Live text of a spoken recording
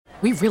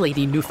We really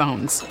need new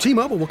phones.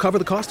 T-Mobile will cover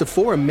the cost of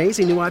 4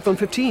 amazing new iPhone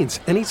 15s,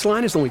 and each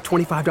line is only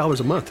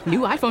 $25 a month. New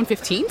iPhone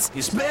 15s?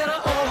 It's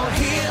better over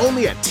here.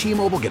 Only at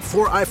T-Mobile, get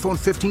 4 iPhone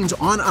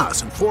 15s on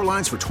us and 4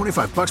 lines for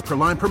 $25 per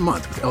line per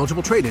month with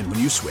eligible trade-in when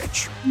you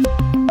switch.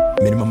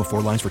 Minimum of 4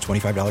 lines for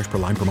 $25 per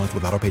line per month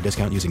with autopay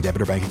discount using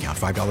debit or bank account.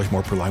 $5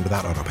 more per line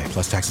without autopay,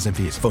 plus taxes and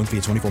fees. Phone fee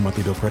at 24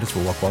 monthly bill credits for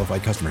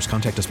well-qualified customers.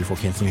 Contact us before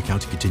canceling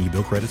account to continue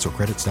bill credits or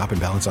credit stop and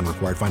balance on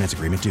required finance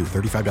agreement due.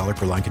 $35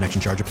 per line connection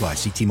charge applies.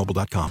 See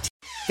T-Mobile.com.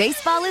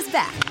 Baseball is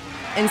back,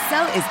 and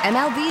so is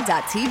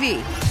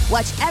MLB.tv.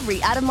 Watch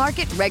every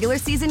out-of-market regular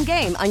season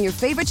game on your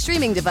favorite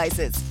streaming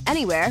devices.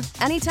 Anywhere,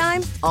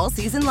 anytime, all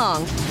season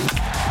long.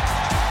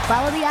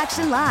 Follow the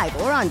action live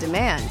or on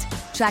demand.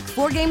 Track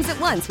 4 games at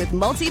once with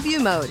multi-view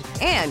mode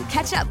and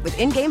catch up with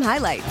in-game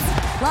highlights.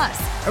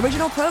 Plus,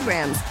 original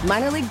programs,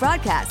 minor league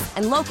broadcasts,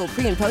 and local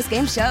pre- and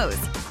post-game shows.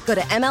 Go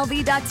to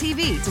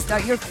MLB.tv to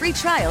start your free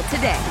trial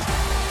today.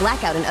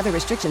 Blackout and other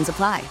restrictions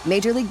apply.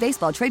 Major League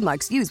Baseball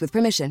trademarks used with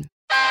permission.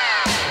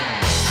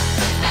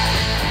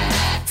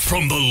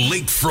 From the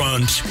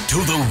lakefront to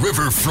the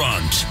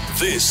riverfront,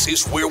 this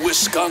is where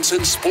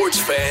Wisconsin sports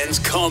fans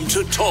come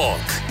to talk.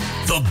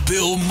 The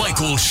Bill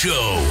Michaels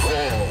Show.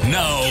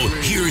 Now,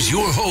 here's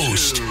your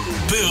host,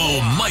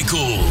 Bill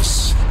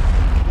Michaels.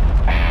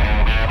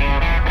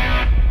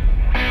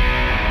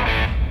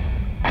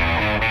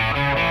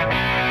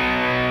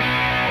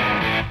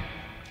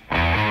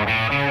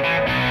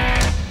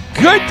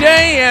 Good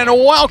day and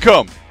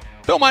welcome.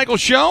 Bill Michaels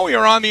Show. We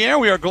are on the air.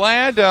 We are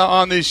glad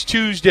on this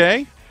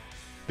Tuesday,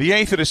 the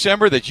 8th of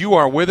December, that you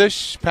are with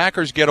us.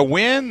 Packers get a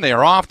win. They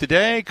are off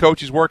today.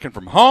 Coach is working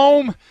from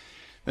home.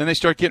 Then they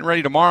start getting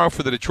ready tomorrow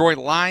for the Detroit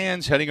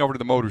Lions, heading over to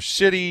the Motor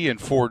City and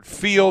Ford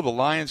Field. The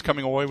Lions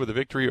coming away with a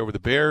victory over the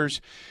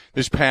Bears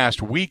this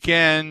past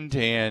weekend.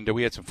 And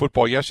we had some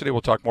football yesterday.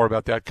 We'll talk more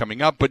about that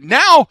coming up. But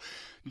now,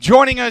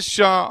 joining us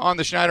on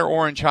the Schneider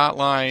Orange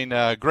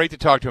Hotline, great to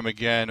talk to him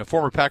again, a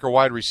former Packer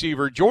wide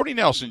receiver, Jordy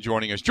Nelson,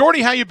 joining us.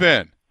 Jordy, how you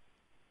been?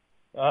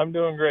 I'm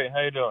doing great.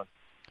 How you doing?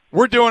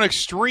 We're doing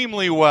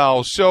extremely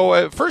well.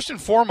 So first and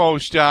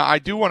foremost, I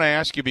do want to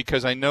ask you,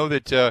 because I know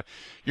that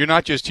you're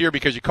not just here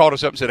because you called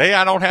us up and said, hey,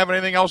 I don't have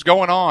anything else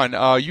going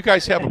on. You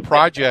guys have a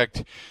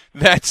project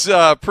that's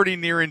pretty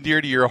near and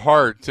dear to your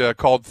heart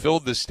called Fill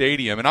the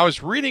Stadium. And I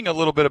was reading a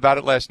little bit about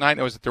it last night.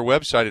 I was at their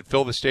website at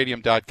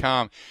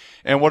fillthestadium.com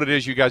and what it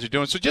is you guys are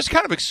doing. So just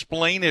kind of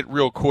explain it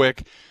real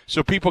quick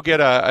so people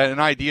get an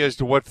idea as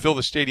to what Fill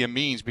the Stadium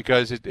means,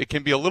 because it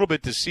can be a little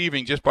bit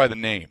deceiving just by the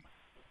name.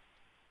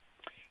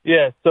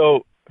 Yeah,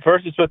 so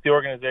first it's with the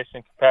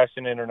organization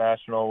Compassion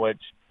International, which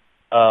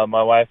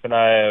my wife and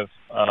I have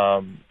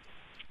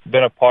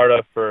been a part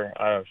of for,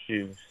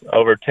 she's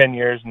over 10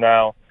 years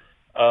now.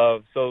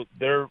 So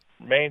their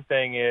main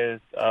thing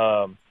is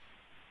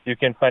you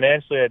can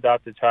financially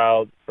adopt a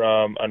child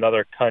from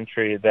another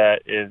country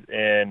that is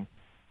in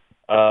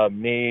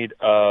need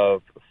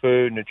of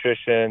food,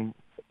 nutrition,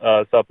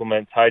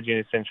 supplements, hygiene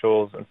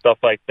essentials, and stuff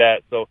like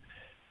that. So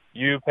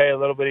you pay a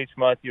little bit each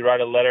month. You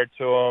write a letter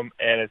to them,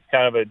 and it's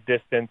kind of a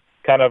distance,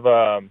 kind of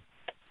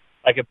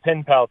like a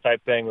pen pal type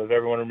thing. If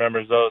everyone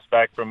remembers those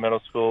back from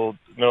middle school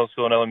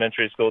and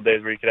elementary school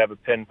days where you could have a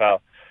pen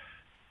pal.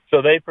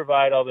 So they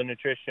provide all the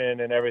nutrition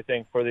and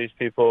everything for these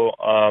people.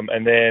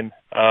 And then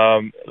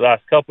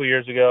last couple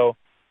years ago,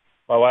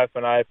 my wife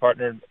and I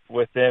partnered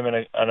with them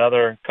and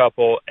another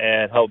couple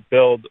and helped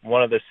build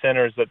one of the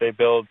centers that they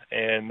build,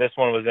 and this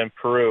one was in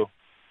Peru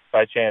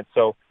by chance.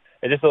 So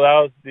it just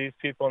allows these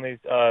people in these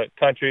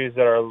countries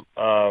that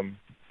are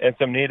in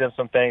some need of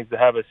some things to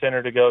have a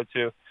center to go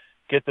to,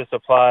 get the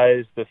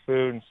supplies, the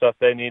food and stuff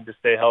they need to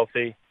stay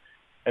healthy.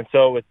 And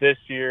so with this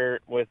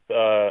year, with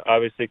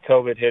obviously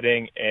COVID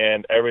hitting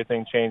and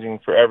everything changing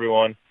for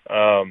everyone,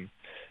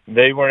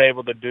 they weren't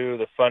able to do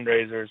the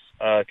fundraisers.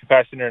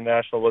 Compassion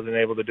International wasn't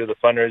able to do the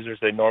fundraisers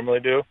they normally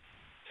do.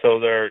 So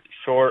they're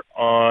short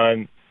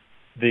on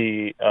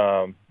the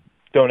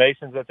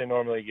donations that they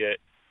normally get.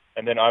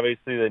 And then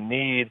obviously the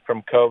need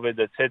from COVID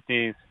that's hit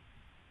these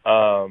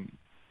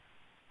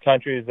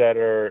countries that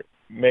are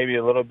maybe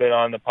a little bit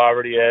on the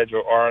poverty edge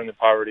or are on the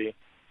poverty,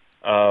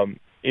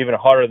 even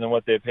harder than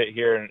what they've hit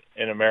here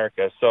in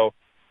America. So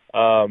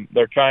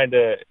they're trying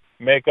to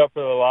make up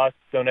for the lost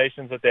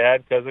donations that they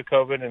had because of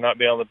COVID and not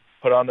being able to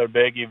put on their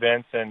big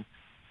events and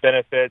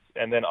benefits,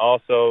 and then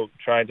also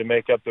trying to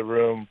make up the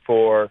room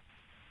for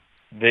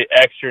the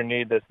extra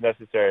need that's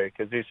necessary,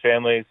 because these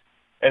families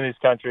in these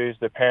countries,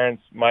 the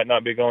parents might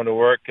not be going to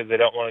work because they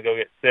don't want to go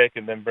get sick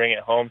and then bring it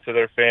home to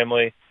their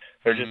family.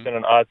 They're just in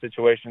an odd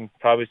situation,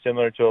 probably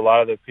similar to a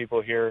lot of the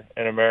people here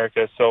in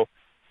America. So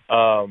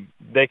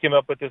they came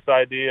up with this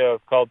idea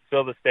called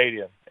Fill the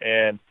Stadium,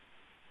 and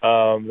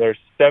there's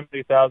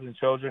 70,000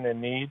 children in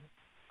need.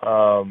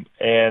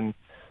 And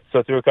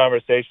so through a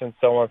conversation,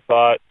 someone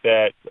thought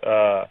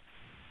that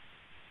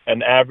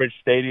an average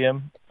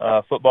stadium,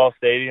 football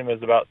stadium,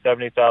 is about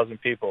 70,000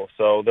 people.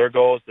 So their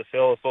goal is to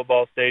fill a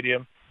football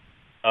stadium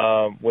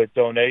with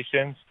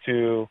donations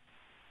to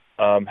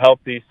help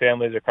these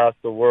families across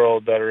the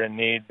world that are in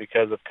need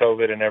because of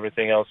COVID and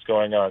everything else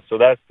going on. So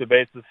that's the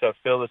basis of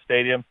Fill the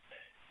Stadium.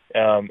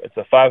 It's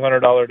a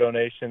 $500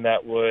 donation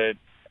that would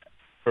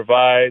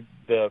provide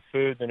the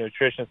food, the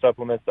nutrition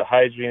supplements, the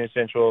hygiene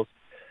essentials,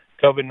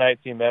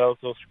 COVID-19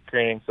 medical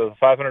screening. So the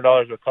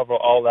 $500 would cover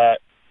all that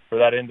for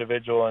that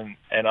individual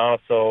and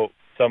also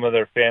some of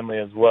their family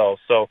as well.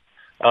 So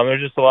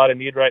there's just a lot of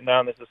need right now,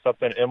 and this is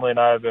something Emily and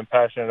I have been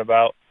passionate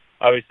about.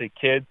 Obviously,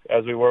 kids,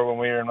 as we were when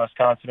we were in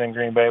Wisconsin and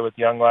Green Bay with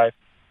Young Life,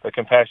 but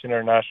Compassion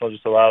International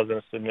just allows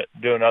us to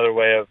do another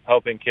way of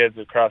helping kids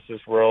across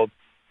this world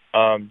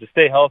to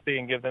stay healthy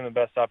and give them the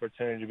best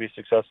opportunity to be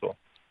successful.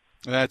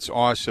 That's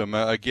awesome.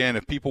 Again,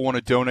 if people want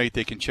to donate,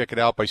 they can check it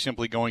out by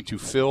simply going to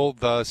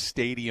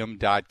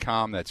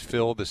fillthestadium.com. That's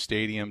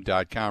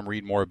fillthestadium.com.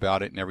 Read more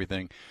about it and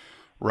everything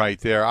right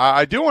there.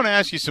 I do want to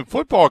ask you some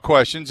football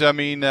questions. I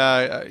mean,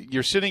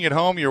 you're sitting at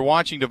home, you're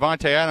watching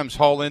Davante Adams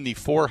haul in the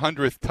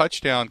 400th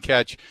touchdown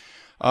catch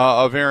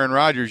of Aaron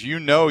Rodgers. You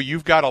know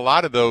you've got a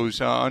lot of those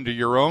under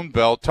your own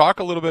belt. Talk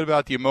a little bit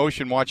about the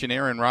emotion watching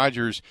Aaron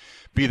Rodgers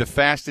be the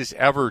fastest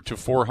ever to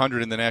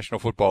 400 in the National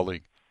Football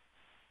League.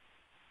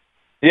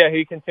 Yeah,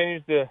 he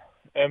continues to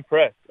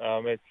impress.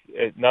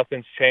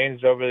 Nothing's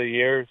changed over the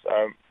years.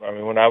 I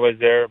mean, when I was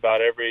there,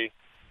 about every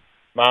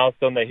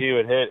milestone that he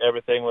would hit,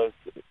 everything was,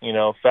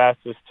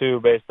 fastest too,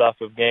 based off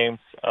of games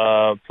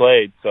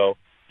played. So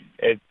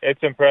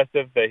it's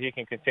impressive that he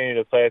can continue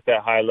to play at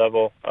that high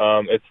level.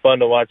 It's fun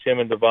to watch him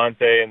and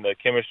Davante and the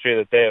chemistry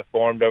that they have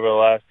formed over the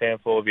last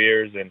handful of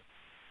years, and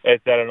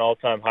it's at an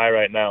all-time high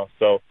right now.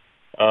 So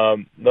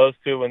those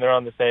two, when they're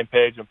on the same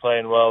page and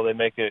playing well, they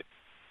make it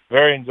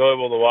very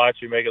enjoyable to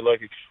watch. You make it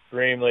look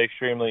extremely,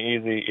 extremely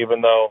easy,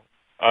 even though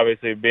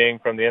obviously being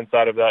from the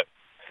inside of that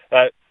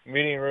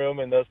meeting room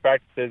and those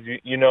practices,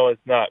 you know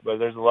it's not. But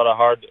there's a lot of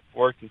hard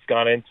work that's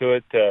gone into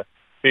it to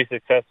be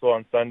successful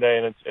on Sunday,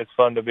 and it's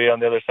fun to be on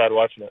the other side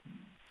watching it.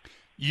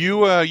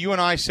 You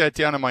and I sat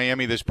down in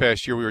Miami this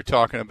past year. We were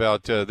talking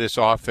about this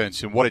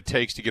offense and what it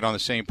takes to get on the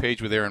same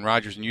page with Aaron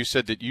Rodgers, and you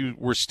said that you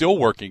were still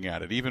working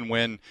at it, even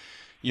when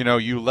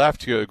you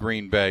left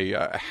Green Bay.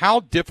 How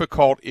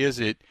difficult is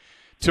it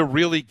to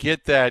really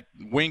get that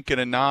wink and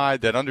a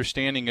nod, that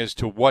understanding as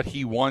to what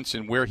he wants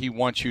and where he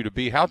wants you to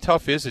be? How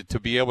tough is it to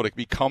be able to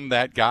become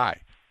that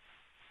guy?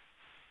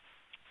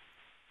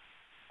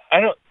 I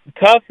don't know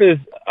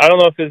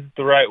if it's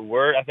the right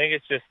word. I think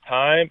it's just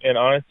time, and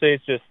honestly,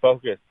 it's just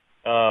focus.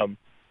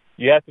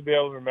 You have to be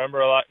able to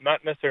remember a lot,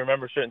 not necessarily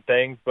remember certain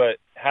things, but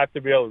have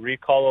to be able to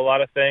recall a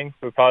lot of things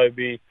would probably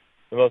be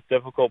the most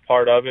difficult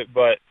part of it.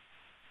 But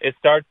it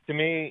starts, to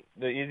me,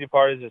 the easy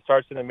part is it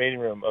starts in the meeting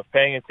room, of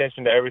paying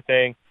attention to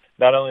everything,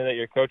 not only that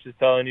your coach is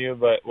telling you,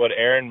 but what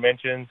Aaron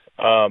mentions.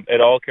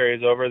 It all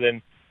carries over.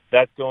 Then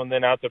that's going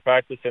then out to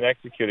practice and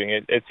executing.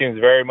 It seems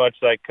very much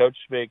like coach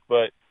speak,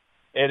 but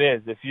it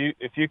is. If you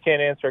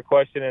can't answer a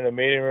question in a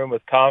meeting room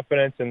with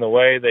confidence in the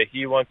way that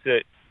he wants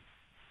it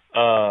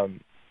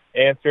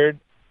answered,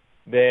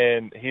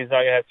 then he's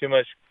not going to have too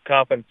much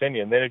confidence in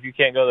you. And then if you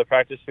can't go to the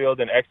practice field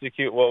and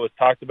execute what was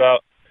talked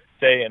about,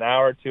 say an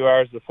hour, 2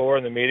 hours before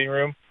in the meeting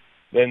room,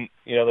 then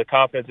the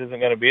confidence isn't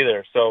going to be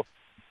there. So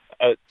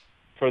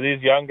for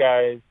these young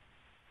guys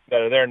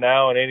that are there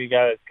now, and any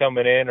guy that's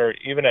coming in, or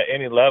even at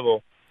any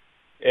level,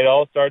 it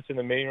all starts in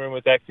the meeting room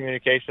with that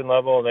communication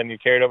level, and then you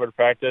carry it over to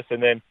practice.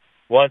 And then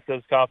once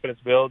those confidence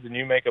builds and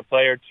you make a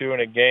play or two in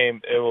a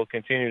game, it will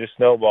continue to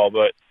snowball.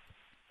 But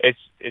it's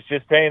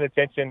just paying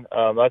attention.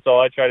 That's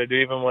all I try to do.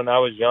 Even when I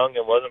was young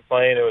and wasn't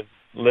playing, it was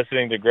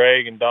listening to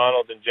Greg and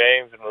Donald and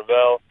James and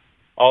Ravel,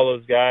 all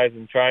those guys,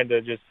 and trying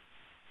to just,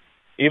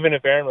 even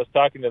if Aaron was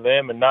talking to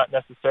them and not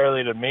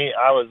necessarily to me,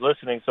 I was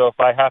listening. So if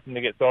I happened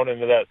to get thrown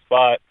into that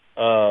spot,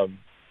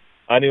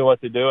 I knew what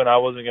to do, and I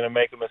wasn't going to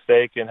make a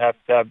mistake and have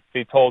to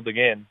be told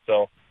again.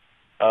 So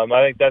I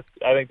think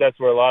that's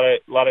where a lot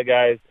of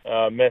guys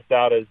miss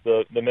out, is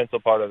the mental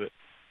part of it.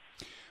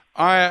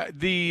 I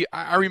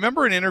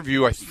remember an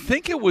interview, I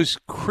think it was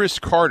Chris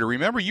Carter.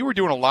 Remember, you were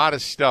doing a lot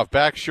of stuff,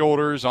 back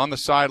shoulders, on the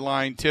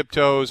sideline,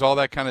 tiptoes, all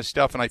that kind of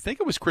stuff. And I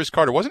think it was Chris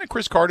Carter. Wasn't it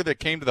Chris Carter that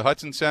came to the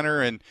Hudson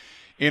Center and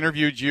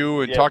interviewed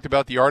you and talked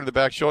about the art of the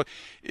back shoulder?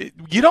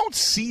 You don't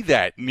see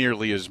that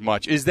nearly as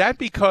much. Is that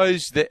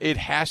because it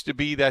has to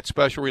be that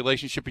special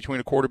relationship between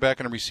a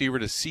quarterback and a receiver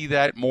to see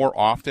that more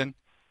often?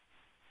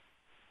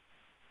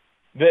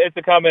 It's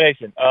a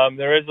combination.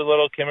 There is a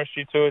little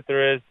chemistry to it.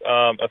 There is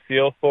a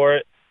feel for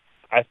it.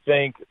 I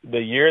think the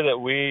year that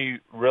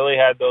we really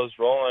had those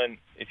rolling,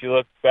 if you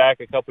look back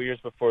a couple years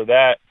before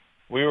that,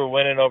 we were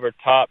winning over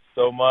top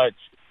so much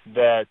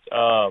that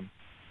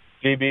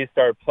DBs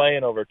started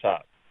playing over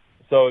top.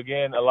 So,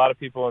 again, a lot of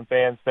people and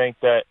fans think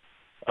that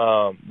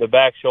the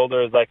back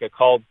shoulder is like a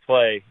called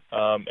play,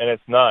 and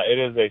it's not. It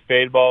is a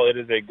fade ball. It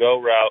is a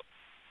go route,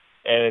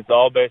 and it's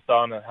all based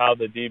on how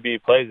the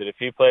DB plays it. If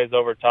he plays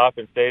over top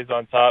and stays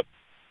on top,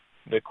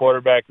 the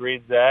quarterback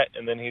reads that,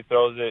 and then he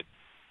throws it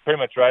pretty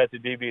much right at the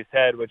DB's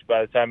head, which by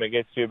the time it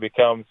gets to you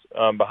becomes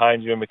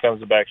behind you and becomes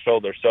the back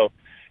shoulder. So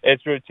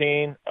it's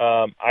routine.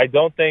 I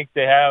don't think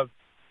they have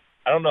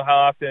I don't know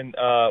how often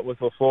with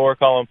LaFleur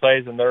calling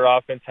plays in their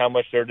offense, how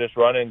much they're just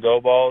running go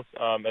balls,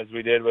 as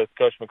we did with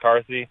Coach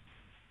McCarthy,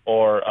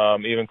 or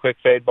even quick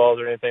fade balls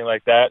or anything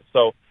like that.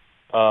 So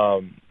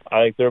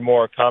I think they're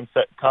more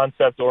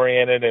concept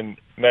oriented and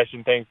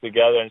meshing things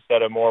together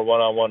instead of more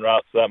one-on-one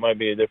routes. So that might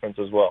be a difference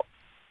as well.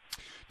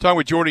 Talking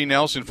with Jordy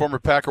Nelson, former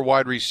Packer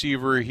wide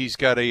receiver. He's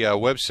got a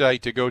website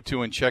to go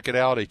to and check it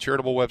out, a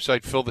charitable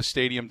website,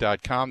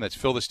 fillthestadium.com. That's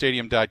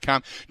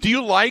fillthestadium.com. Do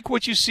you like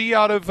what you see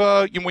out of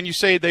when you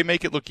say they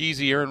make it look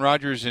easy, Aaron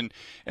Rodgers and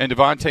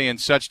Devontae and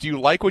such, do you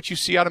like what you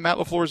see out of Matt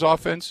LaFleur's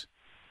offense?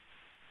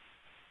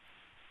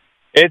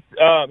 It's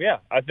yeah.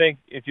 I think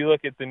if you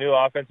look at the new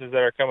offenses that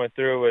are coming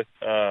through with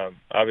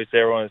obviously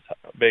everyone's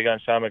big on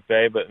Sean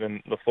McVay, but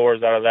then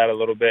LaFleur's out of that a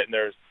little bit, and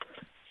there's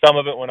some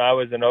of it when I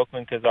was in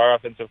Oakland because our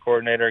offensive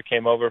coordinator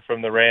came over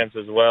from the Rams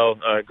as well,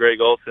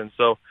 Greg Olson.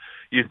 So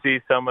you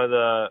see some of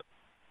the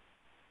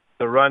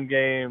run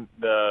game,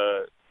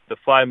 the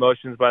fly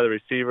motions by the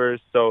receivers.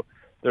 So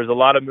there's a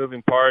lot of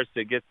moving parts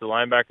that gets the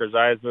linebackers'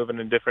 eyes moving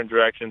in different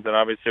directions, and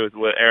obviously with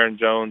what Aaron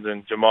Jones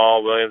and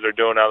Jamal Williams are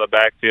doing out of the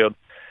backfield,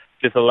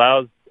 just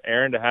allows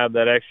Aaron to have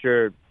that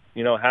extra,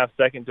 half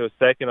second to a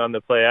second on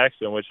the play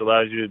action, which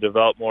allows you to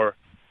develop more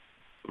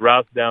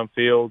routes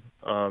downfield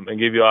and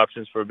give you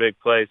options for a big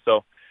play.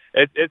 So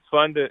it's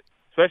fun to,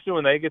 especially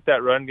when they get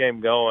that run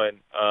game going.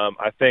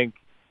 I think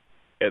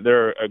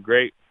they're a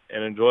great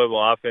and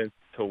enjoyable offense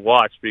to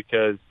watch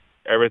because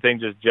everything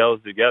just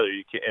gels together.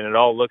 And it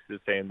all looks the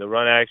same. The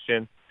run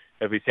action,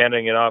 if he's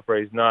handing it off or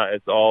he's not,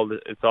 it's all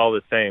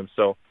the same.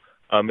 So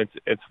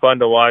it's fun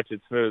to watch.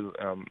 It's smooth,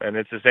 and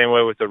it's the same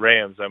way with the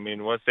Rams. I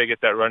mean, once they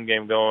get that run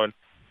game going,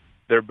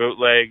 their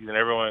bootlegs and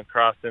everyone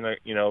crossing,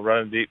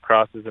 running deep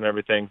crosses and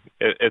everything.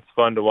 It's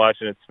fun to watch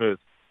and it's smooth.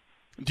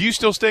 Do you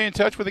still stay in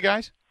touch with the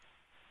guys?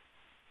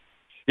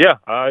 Yeah,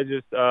 I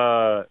just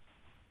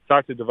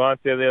talked to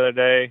Devontae the other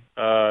day.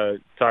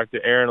 Talked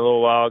to Aaron a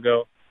little while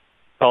ago.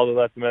 Called and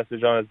left a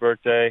message on his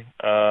birthday.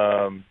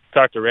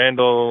 Talked to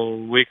Randall a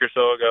week or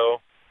so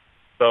ago.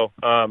 So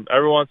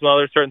every once in a while,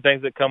 there's certain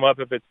things that come up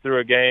if it's through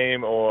a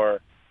game or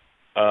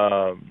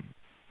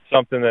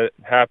something that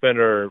happened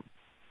or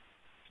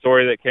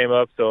story that came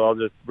up. So I'll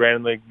just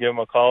randomly give them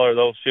a call or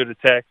they'll shoot a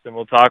text and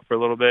we'll talk for a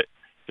little bit,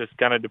 just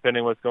kind of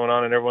depending what's going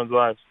on in everyone's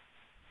lives.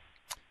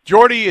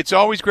 Jordy, it's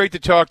always great to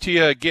talk to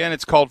you. Again,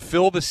 it's called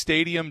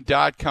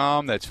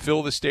fillthestadium.com. That's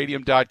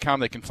fillthestadium.com.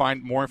 They can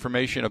find more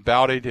information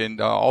about it and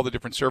all the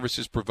different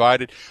services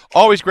provided.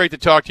 Always great to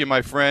talk to you,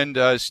 my friend.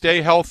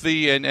 Stay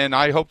healthy, and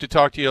I hope to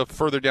talk to you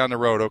further down the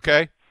road,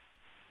 okay?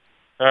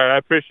 All right, I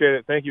appreciate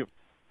it. Thank you.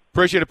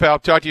 Appreciate it, pal.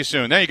 Talk to you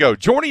soon. There you go.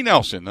 Jordy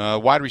Nelson,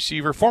 wide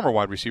receiver, former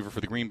wide receiver for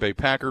the Green Bay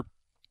Packer,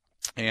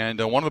 and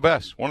one of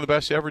the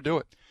best to ever do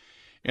it.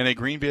 In a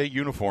Green Bay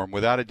uniform,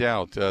 without a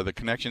doubt. The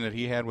connection that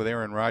he had with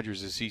Aaron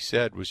Rodgers, as he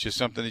said, was just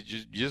something that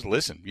you just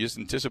listened. You just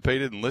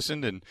anticipated and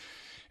listened, and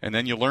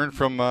then you learn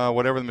from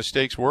whatever the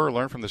mistakes were,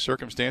 learn from the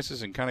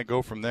circumstances, and kind of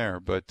go from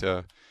there. But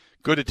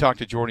good to talk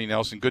to Jordy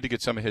Nelson. Good to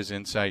get some of his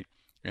insight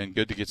and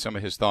good to get some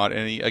of his thought.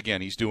 And,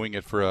 he's doing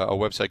it for a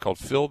website called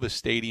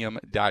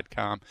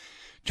fillthestadium.com,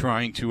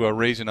 trying to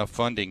raise enough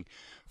funding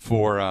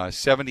for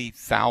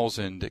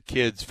 70,000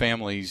 kids,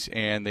 families,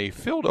 and they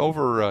filled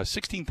over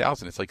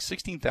 16,000. It's like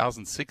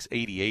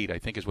 16,688, I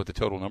think, is what the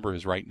total number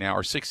is right now,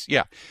 or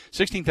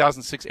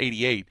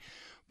 16,688.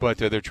 But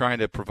they're trying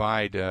to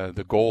provide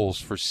the goals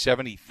for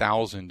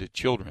 70,000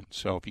 children.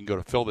 So if you can go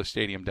to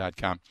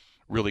fillthestadium.com,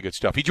 really good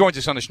stuff. He joins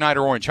us on the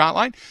Schneider Orange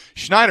Hotline.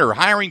 Schneider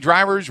hiring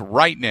drivers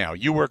right now.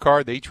 You work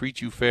hard, they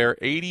treat you fair.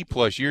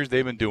 80-plus years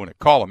they've been doing it.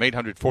 Call them,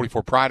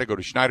 844-PRIDE, or go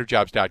to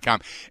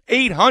schneiderjobs.com.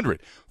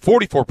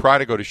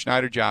 844-PRIDE, or go to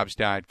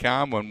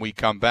schneiderjobs.com. When we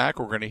come back,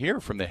 we're going to hear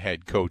from the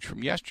head coach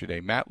from yesterday,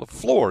 Matt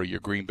LaFleur. Your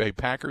Green Bay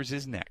Packers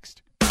is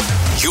next.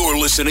 You're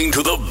listening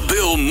to the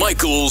Bill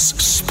Michaels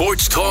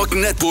Sports Talk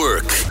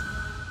Network.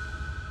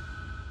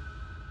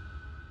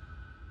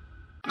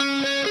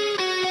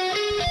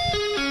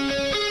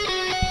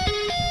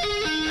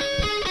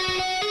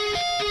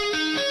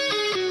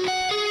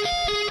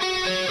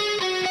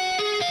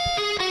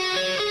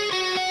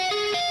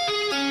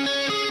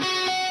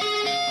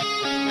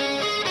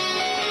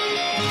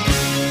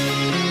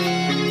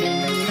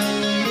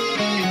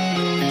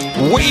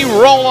 We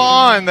roll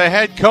on. The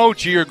head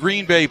coach of your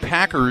Green Bay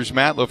Packers,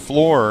 Matt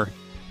LaFleur,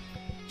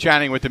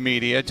 chatting with the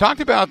media. Talked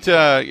about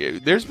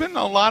there's been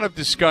a lot of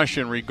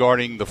discussion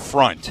regarding the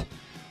front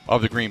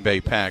of the Green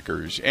Bay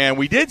Packers. And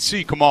we did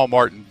see Kamal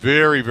Martin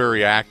very,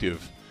 very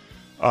active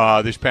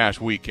this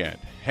past weekend.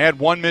 Had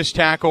one missed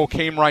tackle,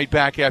 came right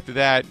back after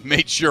that,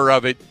 made sure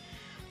of it,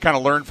 kind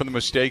of learned from the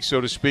mistakes,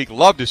 so to speak.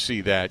 Love to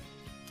see that.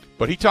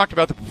 But he talked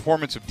about the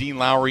performance of Dean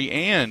Lowry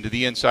and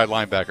the inside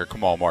linebacker,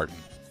 Kamal Martin.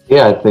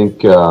 Yeah, I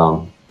think,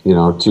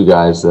 two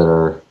guys that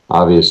are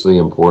obviously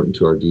important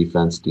to our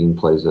defense. Dean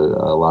plays a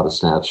lot of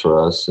snaps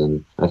for us,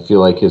 and I feel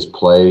like his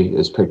play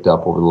is picked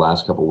up over the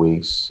last couple of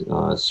weeks,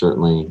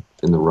 certainly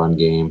in the run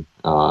game.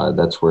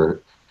 That's where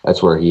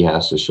he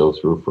has to show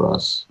through for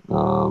us.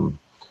 And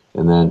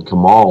then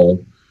Kamal,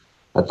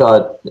 I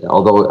thought,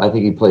 although I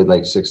think he played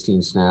like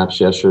 16 snaps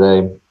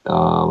yesterday,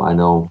 I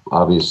know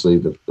obviously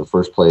the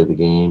first play of the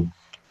game,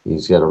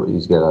 he's got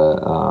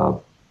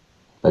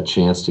a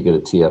chance to get a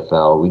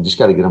TFL. We just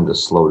got to get him to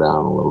slow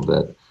down a little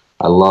bit.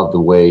 I love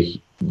the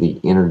way the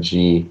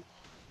energy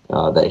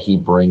that he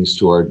brings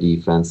to our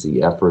defense,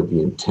 the effort,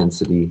 the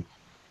intensity.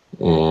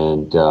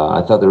 And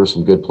I thought there were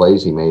some good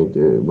plays he made.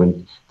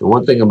 When the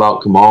one thing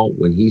about Kamal,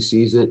 when he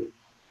sees it,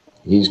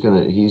 he's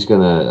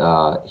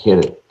gonna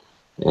hit it,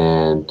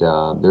 and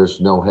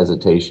there's no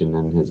hesitation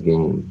in his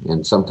game.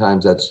 And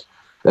sometimes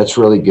that's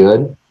really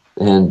good,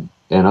 and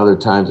other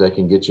times that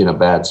can get you in a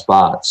bad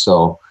spot.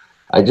 So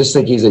I just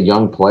think he's a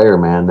young player,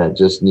 man, that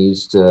just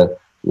needs to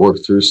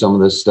work through some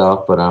of this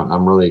stuff. But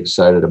I'm really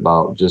excited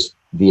about just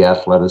the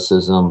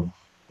athleticism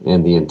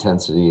and the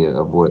intensity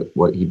of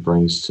what he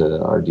brings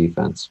to our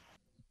defense.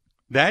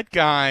 That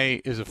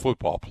guy is a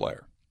football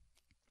player.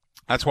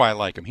 That's why I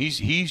like him.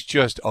 He's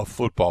just a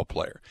football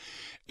player.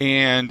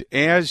 And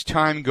as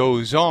time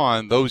goes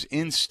on, those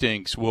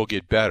instincts will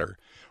get better.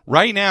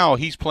 Right now,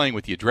 he's playing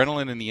with the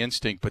adrenaline and the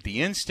instinct, but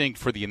the instinct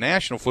for the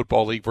National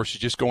Football League versus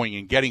just going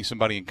and getting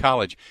somebody in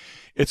college,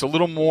 it's a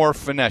little more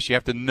finesse. You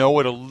have to know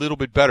it a little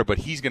bit better, but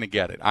he's going to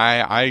get it.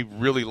 I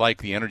really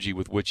like the energy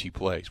with which he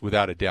plays,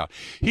 without a doubt.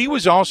 Matt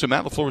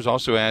LaFleur was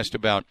also asked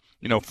about,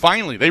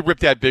 finally they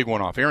ripped that big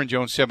one off. Aaron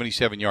Jones,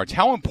 77 yards.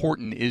 How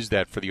important is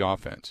that for the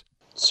offense?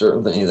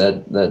 Certainly,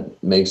 that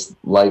makes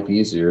life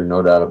easier,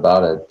 no doubt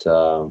about it.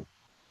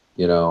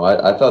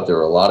 I thought there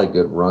were a lot of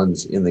good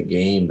runs in the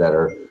game that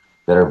are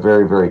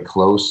very, very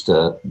close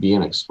to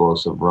being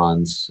explosive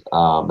runs.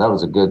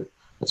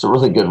 That's a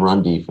really good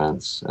run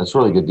defense. That's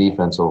really good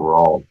defense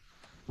overall.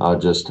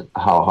 Just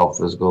how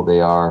physical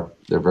they are.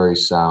 They're very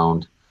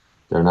sound.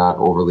 They're not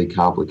overly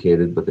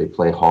complicated, but they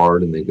play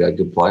hard and they've got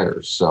good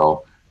players.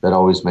 So that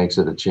always makes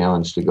it a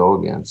challenge to go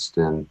against.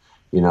 And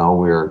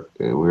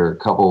we're a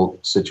couple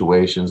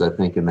situations, I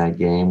think, in that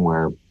game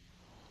where,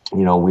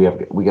 we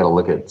got to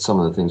look at some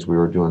of the things we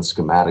were doing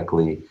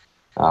schematically,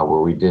 where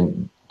we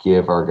didn't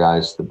give our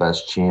guys the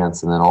best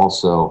chance. And then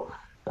also,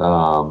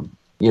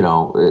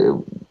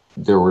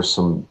 there were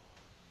some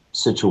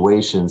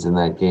situations in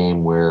that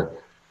game where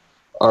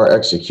our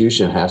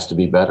execution has to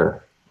be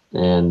better.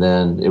 And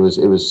then it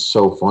was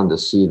so fun to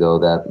see, though,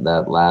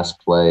 that last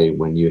play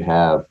when you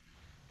have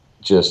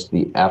just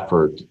the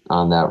effort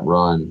on that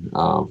run,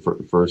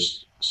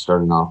 first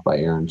starting off by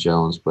Aaron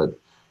Jones. But,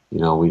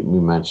 we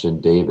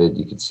mentioned David.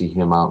 You could see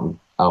him out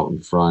in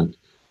front.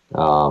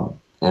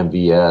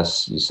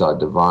 MVS, you saw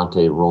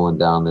Devontae rolling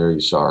down there.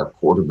 You saw our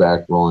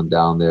quarterback rolling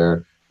down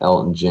there,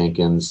 Elton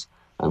Jenkins.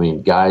 I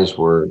mean, guys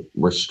were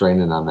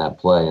straining on that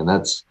play. And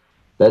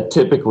that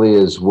typically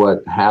is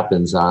what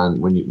happens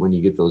when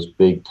you get those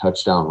big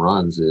touchdown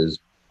runs is,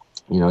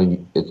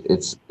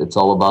 it's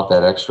all about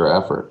that extra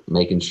effort,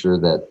 making sure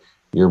that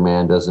your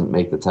man doesn't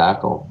make the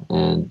tackle.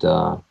 And,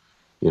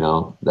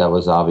 that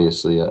was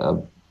obviously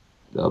a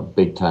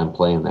big-time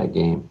play in that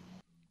game.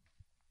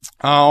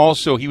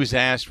 Also, he was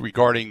asked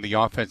regarding the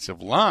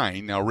offensive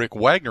line. Now, Rick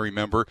Wagner,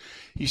 remember,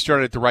 he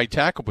started at the right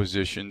tackle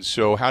position.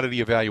 So how did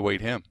he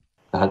evaluate him?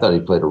 I thought he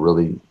played a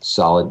really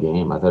solid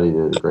game. I thought he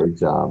did a great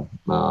job.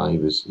 He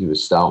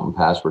was stout in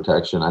pass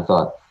protection. I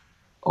thought,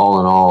 all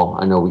in all,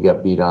 I know we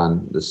got beat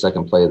on the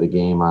second play of the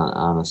game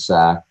on a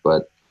sack,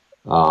 but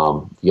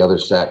the other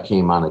sack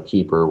came on a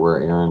keeper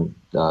where Aaron,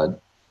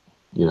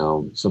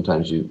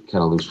 sometimes you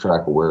kind of lose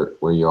track of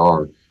where you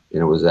are. And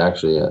it was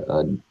actually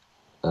a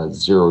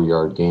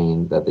 0-yard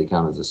gain that they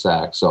count as a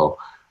sack. So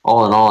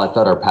all in all, I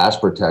thought our pass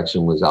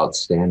protection was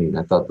outstanding.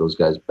 I thought those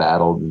guys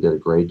battled and did a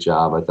great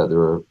job. I thought there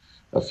were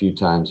a few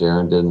times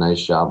Aaron did a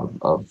nice job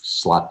of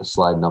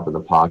sliding up in the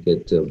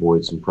pocket to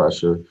avoid some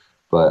pressure.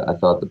 But I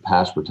thought the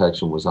pass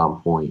protection was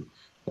on point.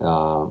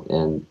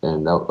 And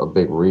a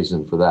big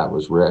reason for that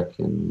was Rick.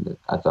 And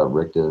I thought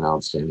Rick did an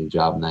outstanding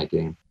job in that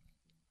game.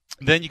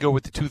 Then you go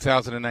with the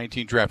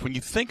 2019 draft. When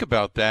you think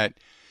about that,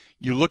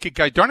 you look at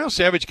guys. Darnell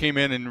Savage came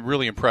in and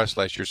really impressed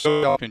last year.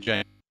 So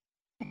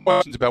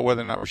questions about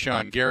whether or not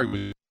Rashawn Gary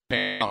was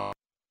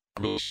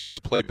really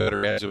play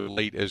better as of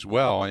late as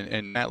well.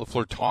 And Matt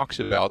LaFleur talks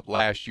about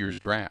last year's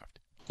draft.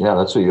 Yeah,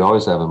 that's what you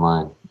always have in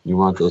mind. You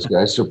want those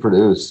guys to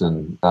produce.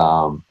 And it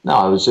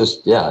was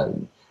just,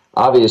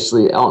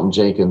 obviously Elton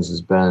Jenkins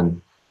has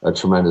been a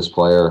tremendous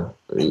player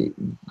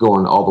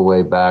going all the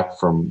way back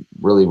from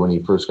really when he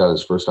first got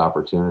his first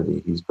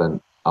opportunity. He's been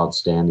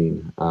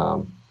outstanding.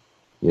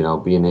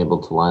 Being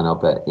able to line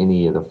up at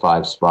any of the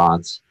 5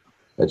 spots,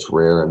 that's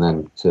rare. And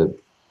then to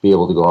be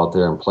able to go out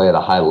there and play at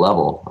a high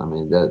level, I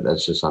mean,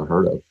 that's just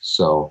unheard of.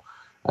 So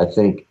I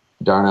think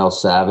Darnell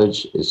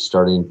Savage is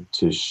starting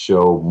to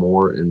show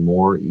more and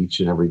more each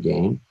and every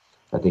game.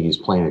 I think he's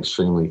playing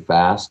extremely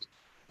fast.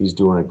 He's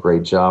doing a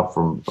great job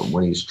from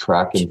when he's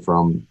tracking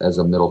from as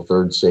a middle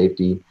third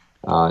safety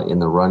in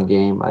the run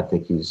game. I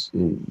think he was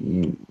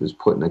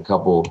put in a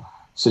couple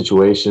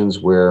situations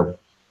where,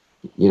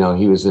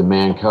 he was in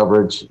man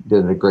coverage,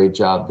 did a great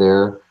job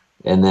there.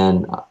 And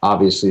then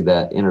obviously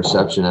that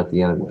interception at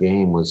the end of the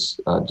game was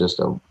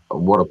just a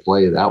what a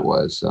play that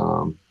was.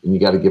 And you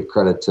got to give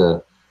credit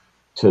to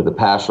the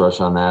pass rush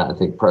on that. I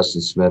think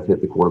Preston Smith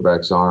hit the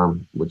quarterback's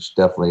arm, which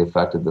definitely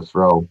affected the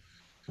throw.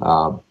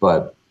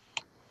 But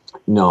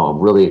no, I'm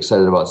really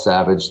excited about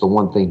Savage. The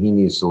one thing he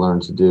needs to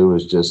learn to do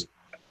is just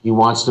he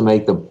wants to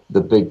make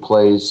the big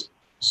plays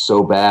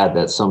so bad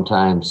that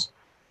sometimes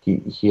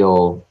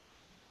he'll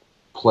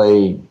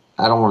play,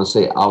 I don't want to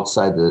say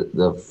outside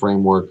the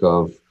framework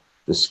of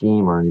the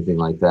scheme or anything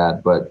like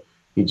that, but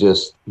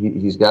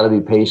he's got to be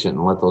patient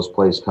and let those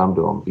plays come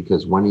to him,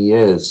 because when he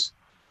is,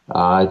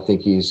 I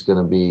think he's going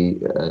to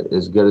be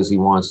as good as he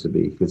wants to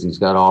be, because he's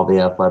got all the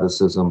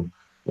athleticism,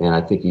 and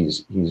I think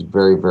he's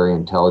very, very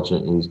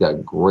intelligent, and he's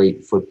got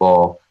great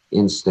football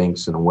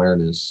instincts and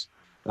awareness.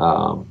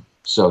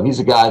 So he's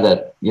a guy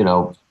that,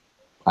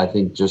 I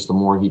think just the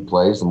more he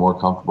plays, the more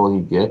comfortable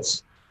he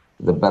gets,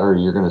 the better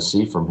you're going to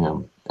see from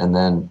him. And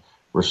then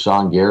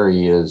Rashawn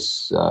Gary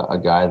is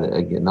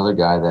another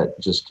guy that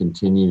just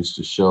continues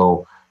to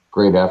show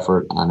great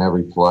effort on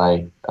every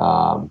play,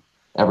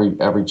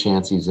 every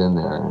chance he's in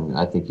there. And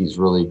I think he's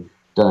really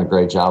done a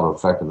great job of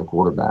affecting the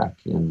quarterback.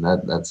 And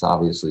that's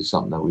obviously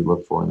something that we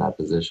look for in that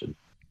position.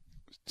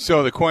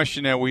 So the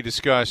question that we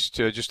discussed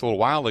just a little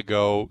while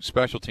ago,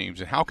 special teams,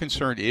 and how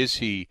concerned is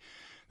he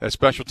that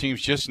special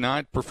teams just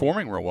not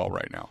performing real well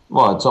right now?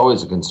 Well, it's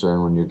always a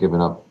concern when you're giving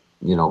up,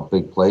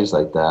 big plays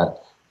like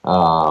that.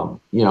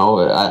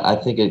 I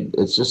think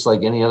it's just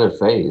like any other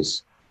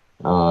phase.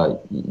 You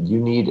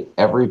need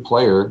every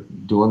player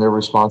doing their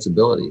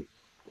responsibility.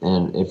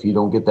 And if you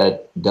don't get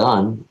that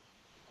done,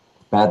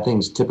 bad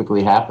things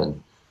typically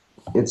happen.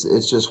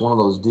 It's just one of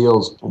those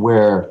deals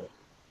where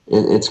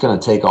it's going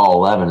to take all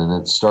 11,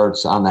 and it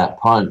starts on that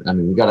punt. I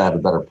mean, we got to have a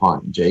better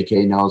punt.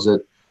 JK knows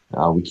it.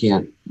 We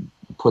can't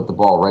put the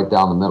ball right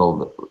down the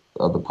middle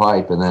of the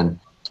pipe, and then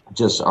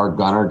just our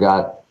gunner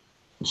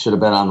should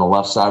have been on the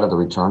left side of the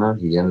returner.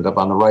 He ended up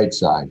on the right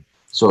side.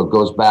 So it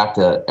goes back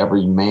to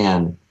every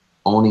man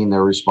owning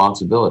their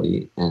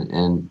responsibility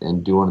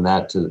and doing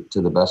that to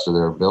the best of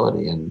their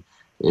ability. And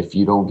if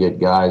you don't get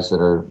guys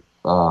that are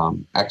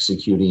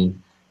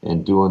executing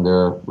and doing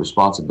their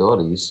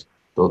responsibilities,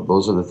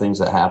 those are the things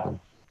that happen.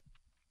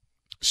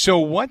 So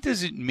what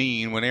does it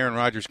mean when Aaron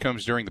Rodgers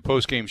comes during the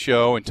postgame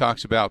show and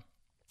talks about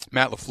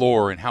Matt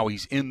LaFleur and how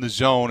he's in the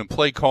zone and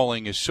play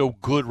calling is so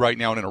good right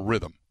now and in a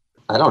rhythm?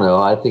 I don't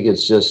know. I think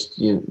it's just,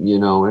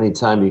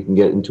 anytime you can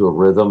get into a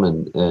rhythm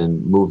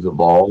and move the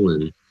ball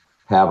and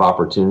have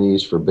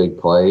opportunities for big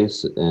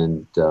plays,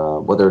 and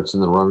whether it's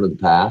in the run or the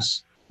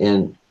pass,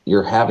 and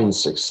you're having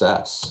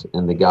success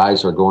and the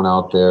guys are going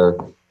out there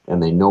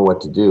and they know what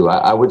to do.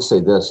 I would say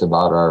this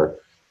about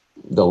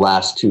the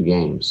last two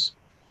games.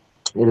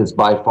 It is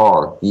by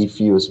far the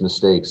fewest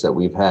mistakes that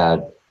we've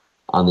had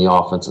on the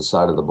offensive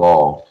side of the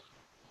ball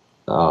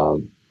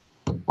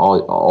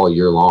all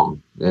year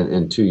long.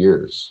 In 2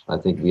 years, I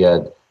think we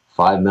had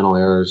 5 mental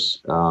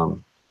errors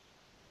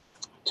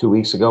 2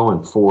 weeks ago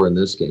and 4 in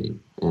this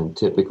game. And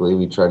typically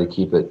we try to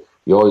keep it,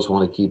 you always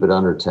want to keep it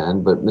under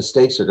 10, but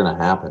mistakes are going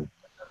to happen.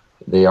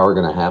 They are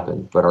going to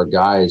happen. But our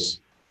guys,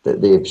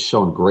 they've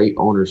shown great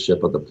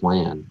ownership of the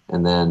plan.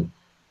 And then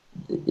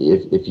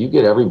if you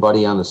get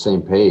everybody on the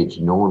same page,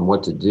 knowing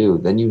what to do,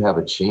 then you have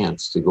a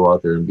chance to go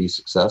out there and be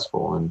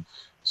successful. And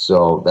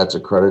so that's a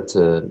credit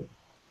to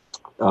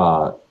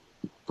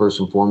first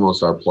and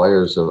foremost our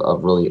players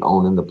of really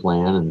owning the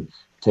plan and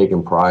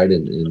taking pride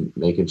in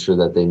making sure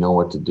that they know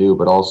what to do,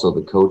 but also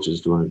the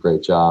coaches doing a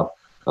great job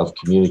of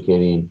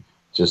communicating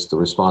just the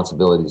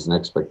responsibilities and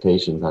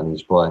expectations on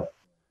each play.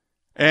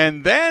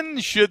 And then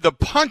should the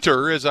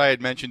punter, as I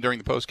had mentioned during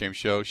the postgame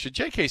show, should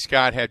J.K.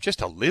 Scott have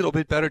just a little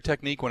bit better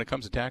technique when it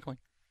comes to tackling?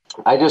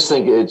 I just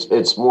think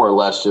it's more or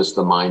less just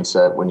the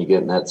mindset when you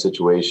get in that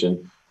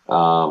situation.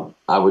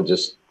 I would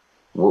just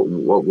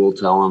what we'll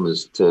tell them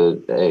is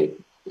to, hey,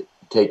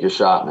 take your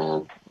shot,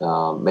 man.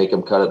 Make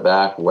them cut it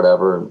back,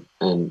 whatever,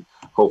 and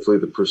hopefully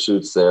the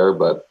pursuit's there.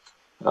 But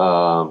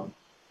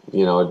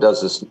it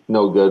does us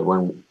no good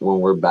when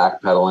we're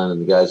backpedaling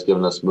and the guy's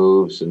giving us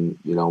moves, and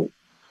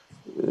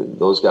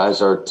those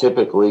guys are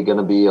typically going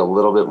to be a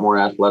little bit more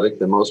athletic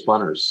than most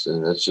punters,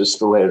 and that's just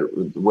the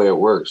way it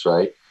works,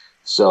 right?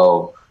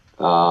 So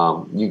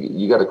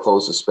you got to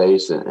close the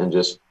space and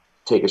just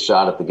take a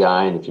shot at the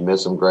guy, and if you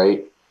miss him,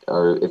 great.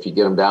 Or if you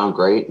get him down,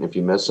 great. And if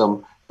you miss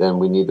him, then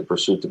we need the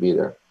pursuit to be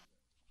there.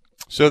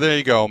 So there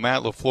you go.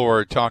 Matt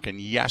LaFleur talking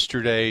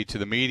yesterday to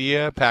the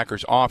media.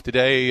 Packers off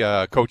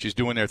today. Coaches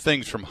doing their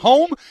things from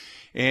home.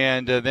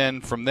 And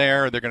then from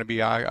there, they're going to be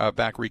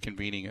back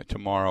reconvening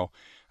tomorrow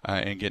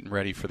and getting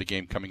ready for the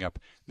game coming up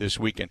this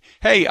weekend.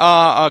 Hey,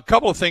 a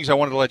couple of things I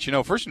wanted to let you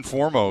know. First and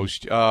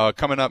foremost,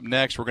 coming up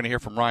next, we're going to hear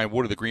from Ryan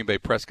Wood of the Green Bay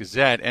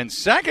Press-Gazette. And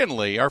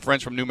secondly, our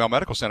friends from NewMale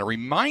Medical Center.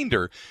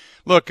 Reminder,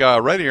 look,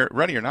 ready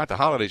or not, the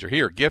holidays are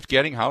here. Gift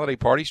getting, holiday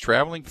parties,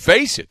 traveling.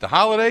 Face it, the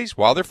holidays,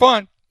 while they're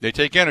fun, they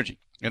take energy.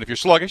 And if you're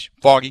sluggish,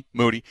 foggy,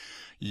 moody,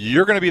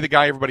 you're going to be the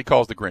guy everybody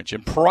calls the Grinch.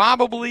 And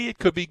probably it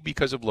could be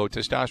because of low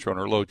testosterone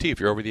or low T. If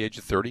you're over the age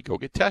of 30, go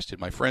get tested.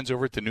 My friends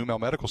over at the NewMale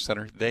Medical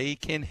Center, they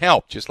can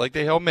help, just like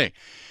they helped me.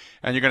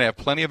 and you're going to have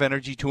plenty of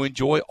energy to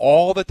enjoy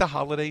all that the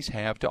holidays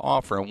have to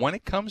offer. And when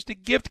it comes to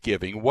gift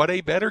giving, what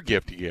a better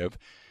gift to give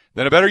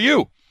than a better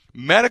you?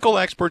 Medical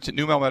experts at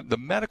the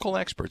medical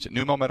experts at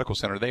New Medical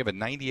Center, they have a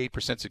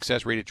 98%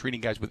 success rate at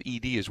treating guys with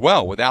ED as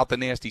well, without the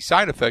nasty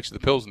side effects of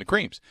the pills and the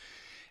creams.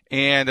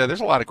 And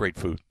there's a lot of great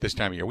food this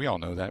time of year. We all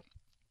know that.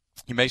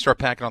 You may start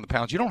packing on the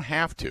pounds. You don't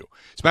have to.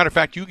 As a matter of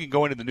fact, you can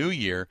go into the new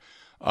year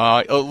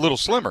a little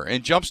slimmer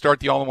and jumpstart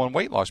the all-in-one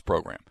weight loss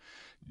program.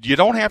 You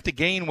don't have to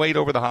gain weight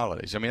over the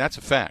holidays. I mean, that's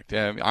a fact.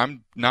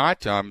 I'm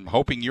not. I'm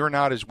hoping you're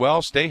not as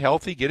well. Stay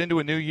healthy. Get into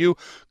a new you.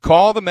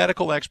 Call the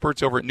medical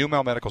experts over at New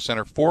Medical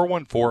Center,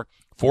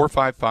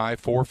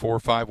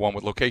 414-455-4451,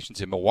 with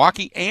locations in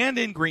Milwaukee and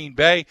in Green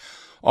Bay,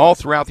 all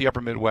throughout the upper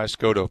Midwest.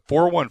 Go to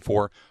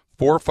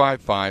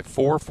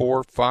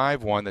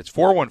 414-455-4451. That's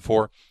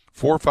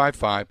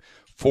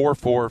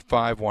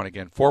 414-455-4451.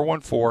 Again,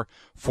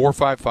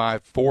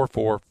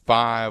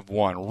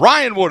 414-455-4451.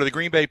 Ryan Wood of the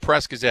Green Bay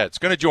Press-Gazette is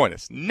going to join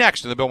us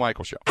next on the Bill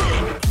Michaels Show.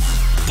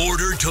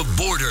 Border to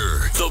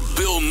Border, the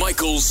Bill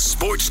Michaels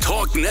Sports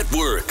Talk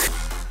Network.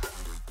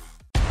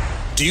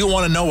 Do you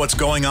want to know what's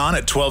going on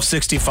at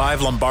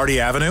 1265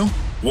 Lombardi Avenue?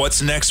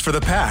 What's next for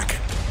the Pack?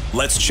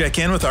 Let's check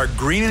in with our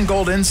green and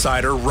gold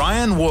insider,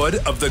 Ryan Wood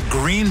of the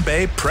Green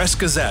Bay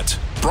Press-Gazette.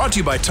 Brought to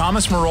you by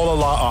Thomas Marola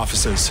Law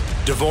Offices.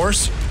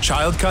 Divorce,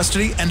 child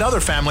custody, and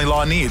other family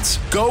law needs.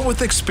 Go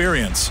with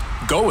experience.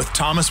 Go with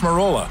Thomas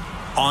Marola.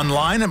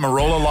 Online at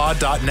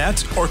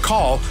marolalaw.net or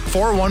call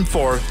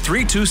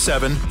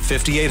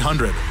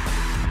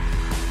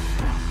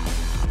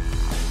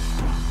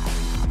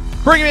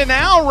 414-327-5800. Bringing in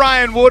now,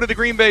 Ryan Wood of the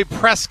Green Bay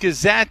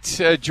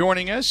Press-Gazette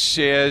joining us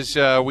as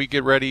we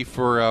get ready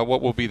for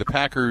what will be the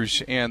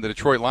Packers and the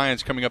Detroit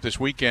Lions coming up this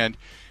weekend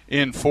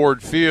in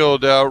Ford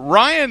Field.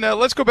 Ryan,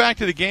 let's go back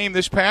to the game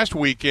this past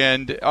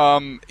weekend.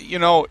 I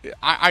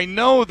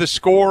know the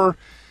score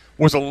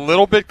was a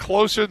little bit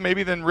closer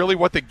maybe than really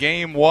what the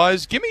game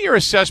was. Give me your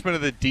assessment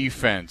of the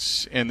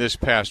defense in this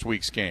past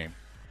week's game.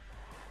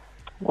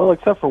 Well,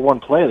 except for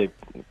one play,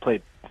 they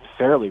played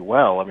fairly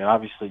well. I mean,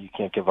 obviously you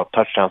can't give up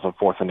touchdowns on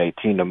 4th and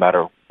 18 no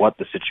matter what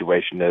the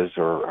situation is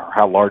or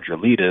how large your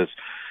lead is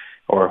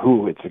or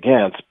who it's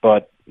against.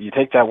 But you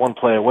take that one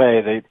play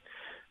away, they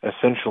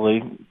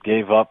essentially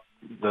gave up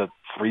the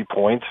 3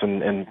 points,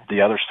 and the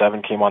other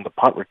 7 came on the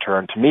punt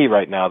return. To me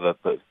right now, the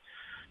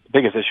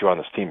biggest issue on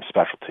this team is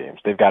special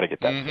teams. They've got to get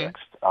that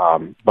fixed.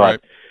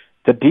 But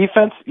the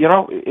defense,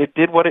 it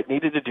did what it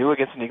needed to do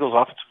against an Eagles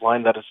offensive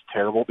line that is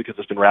terrible because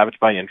it's been ravaged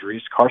by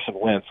injuries. Carson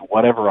Wentz,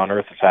 whatever on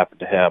earth has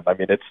happened to him. I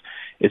mean, it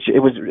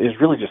was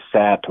really just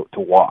sad to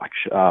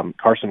watch.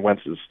 Carson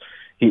Wentz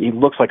he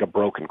looks like a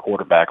broken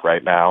quarterback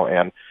right now,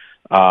 and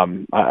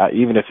even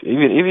if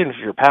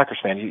you're a Packers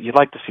fan, you'd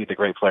like to see the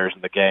great players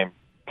in the game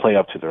play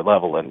up to their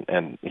level,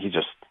 and he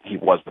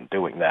wasn't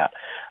doing that.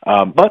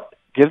 But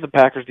give the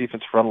Packers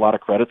defense front a lot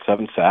of credit,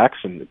 7 sacks,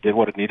 and did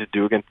what it needed to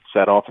do against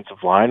that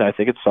offensive line. I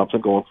think it's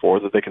something going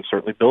forward that they can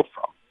certainly build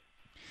from.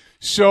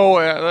 So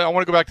I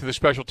want to go back to the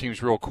special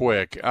teams real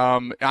quick.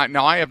 Now,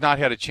 I have not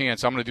had a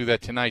chance. I'm going to do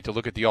that tonight to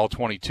look at the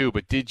All-22,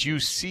 but did you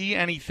see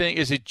anything?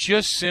 Is it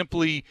just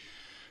simply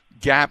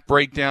gap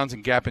breakdowns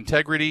and gap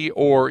integrity,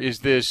 or is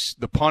this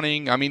the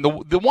punting? I mean,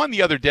 the one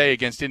the other day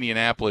against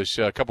Indianapolis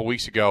a couple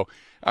weeks ago,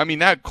 I mean,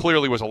 that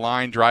clearly was a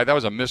line drive. That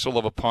was a missile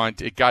of a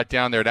punt. It got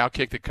down there, it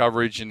outkicked the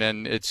coverage, and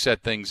then it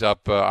set things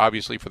up,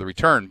 obviously, for the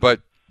return. But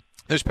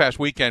this past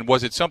weekend,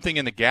 was it something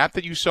in the gap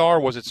that you saw,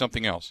 or was it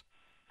something else?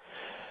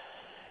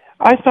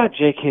 I thought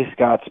J.K.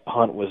 Scott's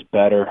punt was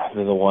better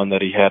than the one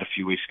that he had a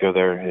few weeks ago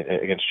there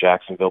against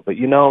Jacksonville. But,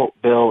 Bill,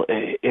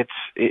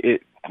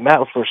 Matt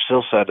LaFleur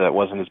still said that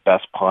wasn't his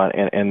best punt,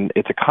 and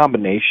it's a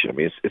combination. I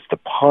mean, it's the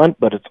punt,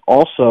 but it's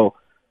also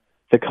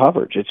the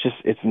coverage.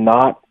 It's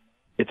not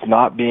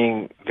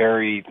being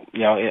very,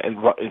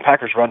 in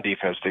Packers run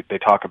defense, they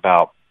talk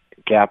about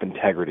gap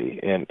integrity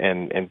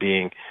and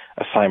being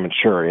assignment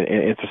sure. And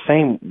it's the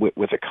same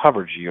with a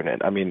coverage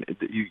unit. I mean,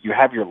 you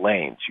have your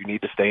lanes. You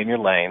need to stay in your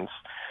lanes.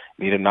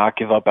 You need to not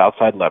give up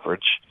outside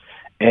leverage.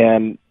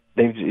 And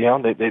they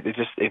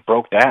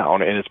broke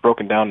down, and it's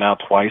broken down now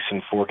twice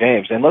in 4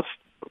 games. And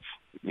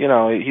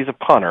he's a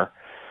punter,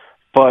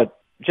 but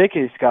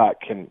J.K. Scott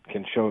can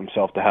show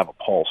himself to have a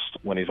pulse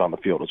when he's on the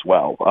field as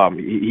well.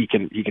 He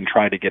can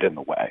try to get in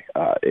the way.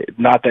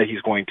 Not that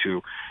he's going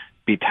to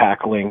be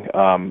tackling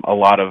a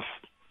lot of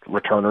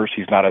returners.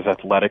 He's not as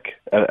athletic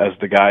as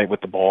the guy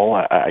with the ball.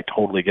 I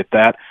totally get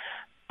that.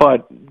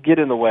 But get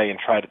in the way and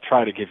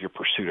try to give your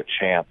pursuit a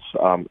chance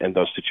in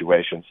those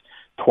situations.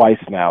 Twice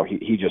now,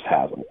 he just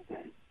hasn't.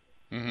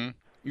 Mm-hmm.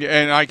 Yeah,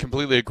 and I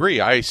completely agree.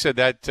 I said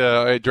that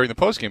during the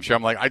postgame show.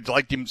 I'm like, I'd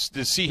like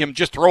to see him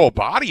just throw a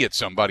body at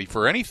somebody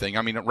for anything.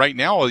 I mean, right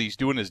now all he's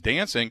doing is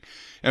dancing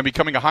and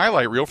becoming a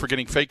highlight reel for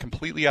getting Fake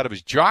completely out of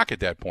his jock at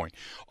that point.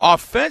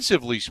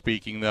 Offensively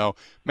speaking, though,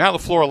 Matt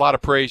LaFleur, a lot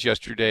of praise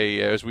yesterday,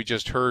 as we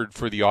just heard,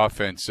 for the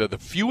offense. The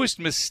fewest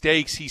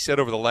mistakes, he said,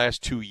 over the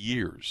last 2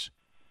 years.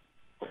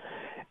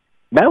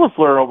 Matt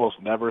LaFleur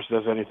almost never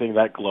says anything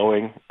that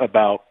glowing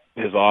about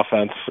his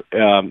offense.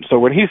 So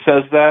when he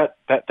says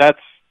that's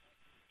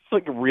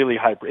like really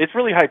high. It's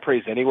really high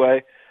praise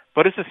anyway,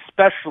 but it's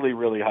especially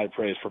really high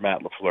praise for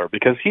Matt LaFleur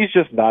because he's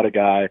just not a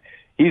guy.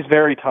 He's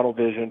very tunnel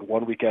visioned,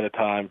 1 week at a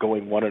time,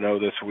 going 1-0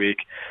 this week.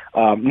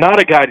 Not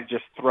a guy to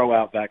just throw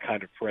out that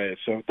kind of praise.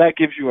 So that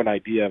gives you an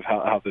idea of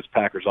how this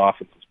Packers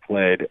offense is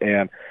played.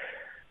 And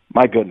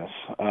my goodness,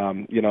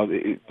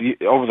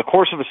 over the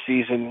course of a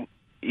season,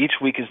 each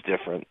week is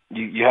different.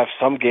 You have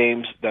some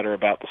games that are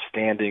about the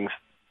standings,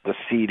 the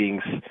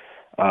seedings,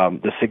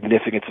 the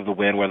significance of the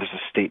win, whether it's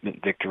a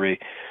statement victory.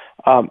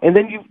 And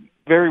then you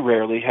very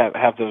rarely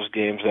have those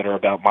games that are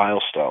about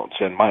milestones.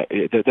 And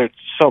there's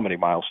so many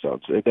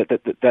milestones.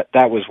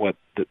 That was what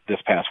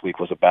this past week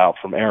was about,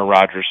 from Aaron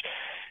Rodgers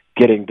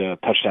getting the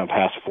touchdown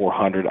pass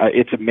 400.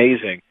 It's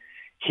amazing.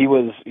 He's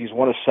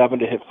one of 7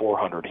 to hit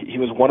 400. He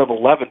was one of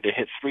 11 to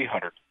hit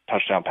 300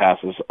 touchdown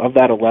passes. Of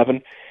that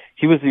 11,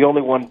 he was the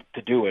only one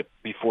to do it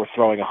before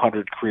throwing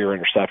 100 career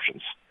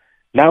interceptions.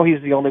 Now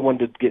he's the only one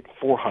to get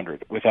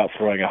 400 without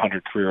throwing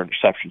 100 career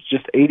interceptions,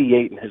 just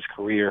 88 in his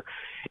career.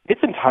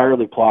 It's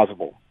entirely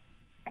plausible,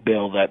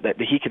 Bill, that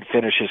he could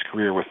finish his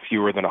career with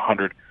fewer than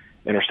 100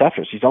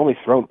 interceptions. He's only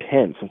thrown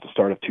 10 since the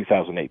start of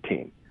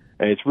 2018.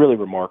 And it's really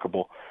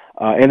remarkable.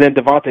 And then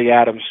Davante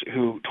Adams,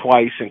 who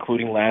twice,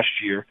 including last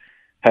year,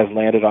 has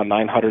landed on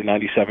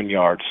 997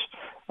 yards,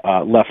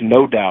 left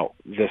no doubt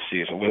this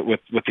season.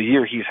 With the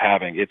year he's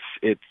having,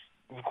 it's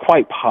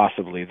quite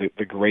possibly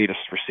the greatest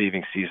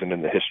receiving season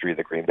in the history of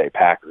the Green Bay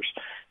Packers.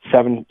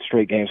 7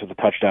 straight games with a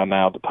touchdown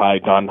now to tie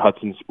Don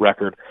Hudson's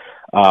record.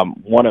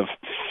 One of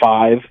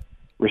 5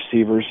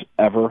 receivers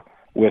ever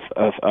with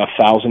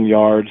 1,000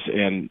 yards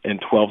and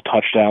 12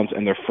 touchdowns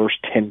in their first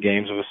 10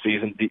 games of a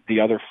season.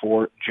 The other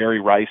 4, Jerry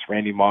Rice,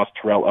 Randy Moss,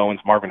 Terrell Owens,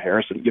 Marvin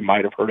Harrison, you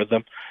might have heard of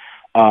them.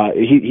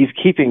 He's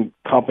keeping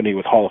company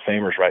with Hall of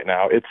Famers right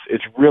now.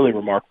 It's really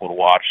remarkable to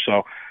watch.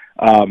 So,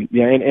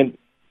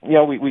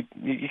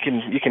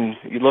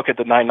 you look at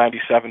the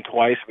 997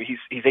 twice.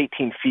 He's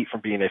 18 feet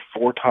from being a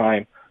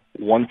 4-time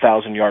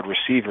 1,000-yard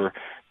receiver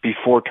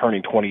before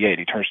turning 28.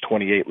 He turns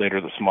 28 later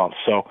this month.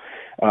 So,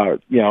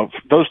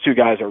 those two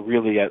guys are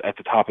really at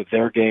the top of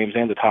their games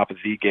and the top of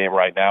the game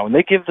right now, and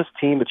they give this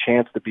team a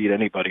chance to beat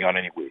anybody on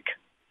any week.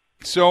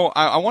 So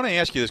I want to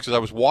ask you this because I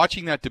was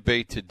watching that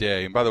debate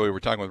today, and by the way, we're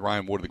talking with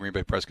Ryan Wood of the Green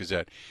Bay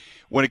Press-Gazette.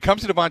 When it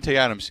comes to Davante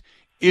Adams,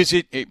 is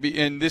it,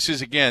 and this is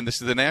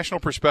the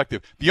national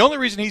perspective, the only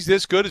reason he's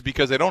this good is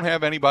because they don't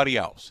have anybody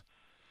else.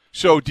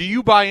 So do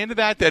you buy into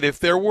that if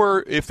there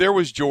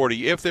was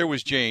Jordy, if there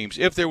was James,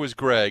 if there was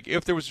Greg,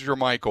 if there was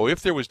Jermichael, if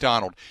there was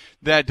Donald,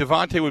 that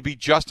Davante would be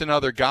just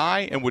another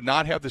guy and would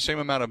not have the same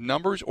amount of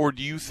numbers? Or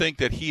do you think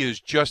that he is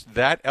just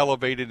that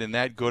elevated and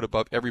that good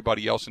above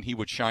everybody else and he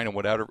would shine in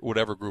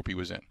whatever group he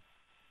was in?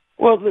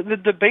 Well, the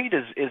debate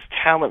is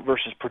talent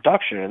versus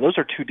production, and those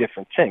are two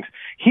different things.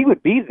 He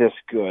would be this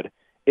good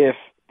if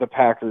the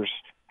Packers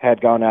had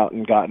gone out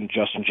and gotten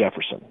Justin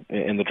Jefferson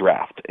in the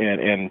draft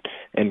and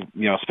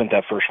spent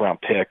that first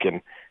round pick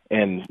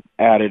and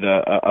added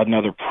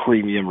another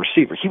premium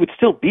receiver. He would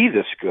still be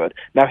this good.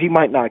 Now, he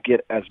might not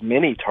get as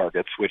many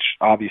targets, which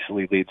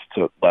obviously leads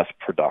to less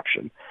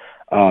production.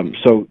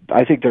 So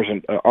I think there's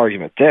an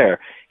argument there.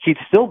 He'd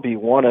still be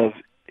one of,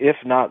 if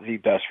not the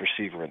best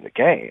receiver in the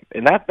game.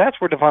 And that's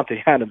where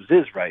Davante Adams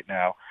is right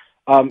now.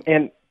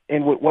 And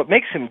what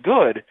makes him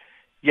good,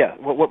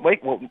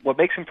 what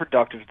makes him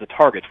productive is the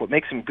targets. What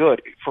makes him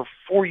good, for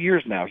 4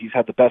 years now, he's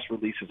had the best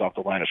releases off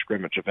the line of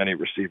scrimmage of any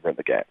receiver in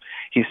the game.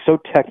 He's so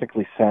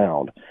technically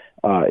sound,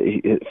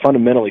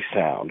 fundamentally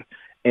sound,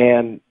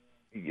 and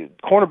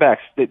cornerbacks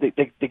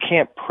they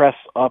can't press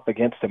up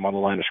against him on the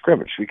line of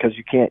scrimmage because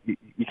you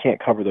can't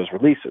cover those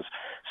releases.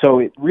 So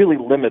it really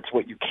limits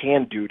what you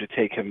can do to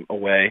take him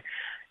away.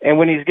 And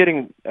when he's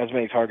getting as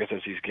many targets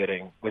as he's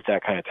getting with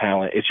that kind of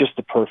talent, it's just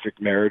the perfect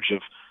marriage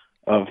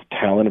of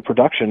talent and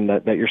production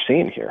that you're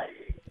seeing here.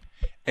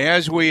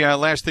 As we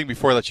last thing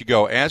before I let you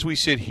go, as we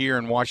sit here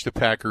and watch the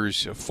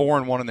Packers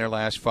 4-1 in their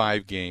last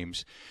 5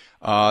 games,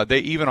 they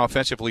even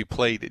offensively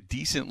played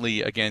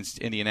decently against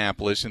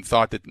Indianapolis and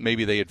thought that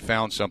maybe they had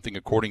found something,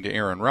 according to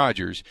Aaron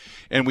Rodgers.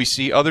 And we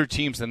see other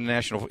teams in the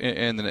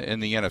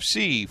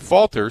NFC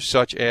falter,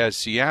 such as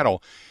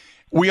Seattle.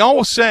 We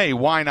always say,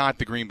 why not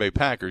the Green Bay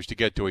Packers to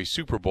get to a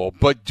Super Bowl?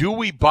 But do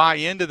we buy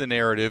into the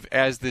narrative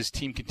as this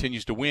team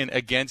continues to win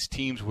against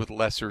teams with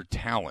lesser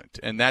talent?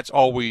 And that's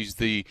always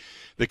the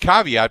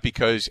caveat,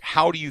 because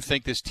how do you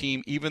think this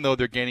team, even though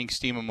they're gaining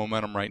steam and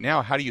momentum right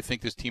now, how do you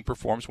think this team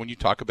performs when you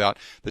talk about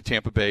the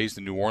Tampa Bays,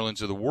 the New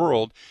Orleans of the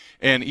world,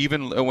 and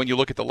even when you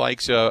look at the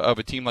likes of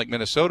a team like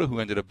Minnesota, who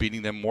ended up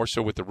beating them more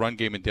so with the run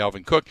game and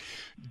Dalvin Cook?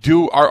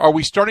 Are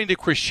we starting to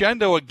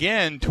crescendo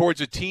again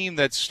towards a team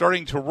that's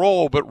starting to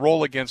roll, but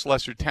roll against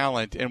lesser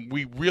talent, and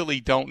we really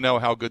don't know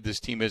how good this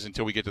team is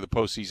until we get to the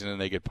postseason and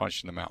they get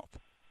punched in the mouth?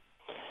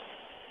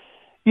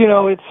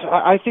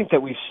 I think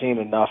that we've seen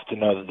enough to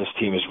know that this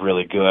team is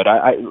really good.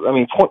 I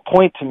mean,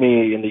 point to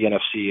me in the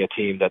NFC a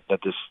team that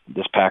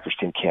this Packers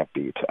team can't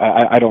beat.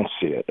 I don't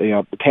see it.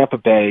 Tampa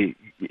Bay,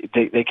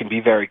 they can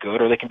be very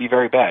good or they can be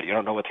very bad. You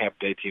don't know what Tampa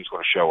Bay team's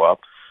going to show up.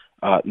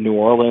 New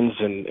Orleans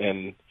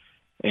and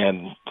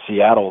And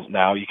Seattle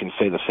now you can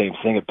say the same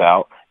thing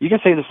about. You can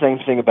say the same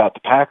thing about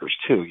the Packers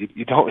too.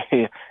 You don't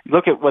you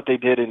look at what they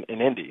did in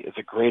Indy. It's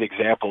a great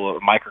example of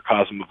a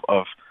microcosm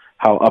of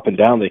how up and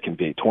down they can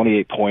be.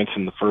 28 points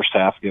in the first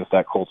half against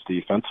that Colts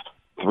defense,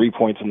 3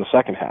 points in the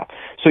second half.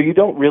 So you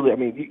don't really. I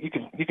mean,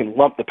 you can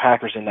lump the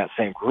Packers in that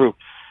same group,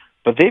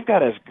 but they've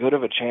got as good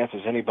of a chance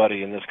as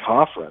anybody in this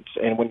conference.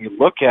 And when you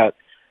look at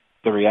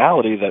the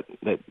reality that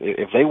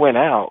if they win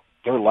out,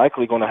 they're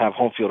likely going to have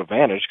home field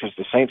advantage because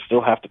the Saints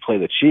still have to play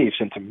the Chiefs.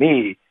 And to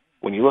me,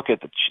 when you look at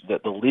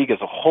the league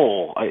as a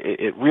whole,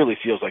 it really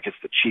feels like it's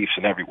the Chiefs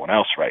and everyone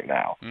else right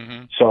now.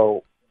 Mm-hmm.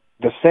 So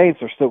the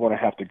Saints are still going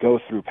to have to go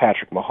through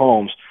Patrick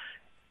Mahomes.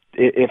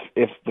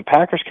 If the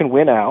Packers can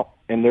win out,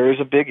 and there is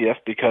a big if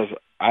because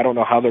I don't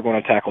know how they're going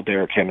to tackle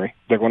Derrick Henry.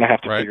 They're going to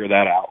have to figure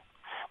that out.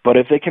 But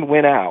if they can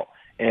win out,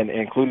 and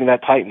including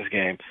that Titans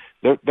game,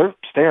 they're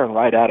staring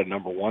right at a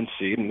number 1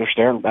 seed, and they're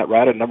staring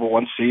right at a number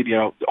 1 seed. You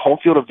know, home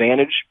field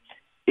advantage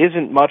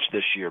isn't much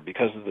this year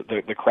because of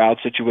the crowd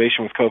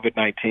situation with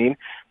COVID-19,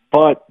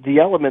 but the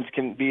elements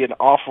can be an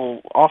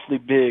awfully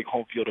big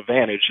home field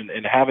advantage,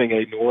 and having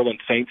a New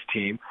Orleans Saints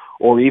team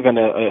or even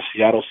a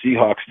Seattle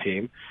Seahawks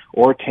team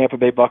or a Tampa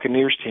Bay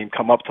Buccaneers team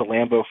come up to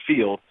Lambeau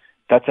Field,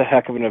 that's a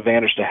heck of an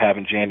advantage to have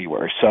in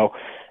January. So,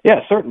 yeah,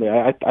 certainly.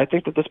 I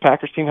think that this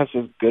Packers team has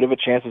as good of a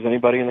chance as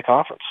anybody in the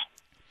conference.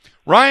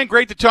 Ryan,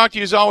 great to talk to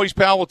you as always,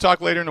 pal. We'll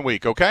talk later in the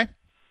week, okay?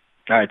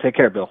 All right, take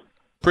care, Bill.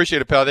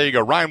 Appreciate it, pal. There you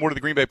go. Ryan Wood of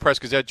the Green Bay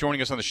Press-Gazette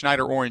joining us on the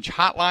Schneider Orange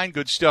Hotline.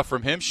 Good stuff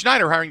from him.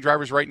 Schneider hiring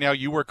drivers right now.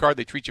 You work hard.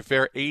 They treat you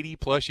fair.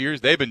 80-plus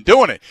years. They've been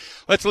doing it.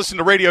 Let's listen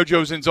to Radio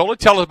Joe Zinzola.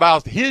 Tell us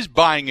about his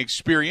buying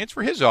experience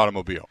for his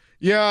automobile.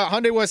 Yeah,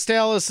 Hyundai West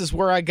Dallas is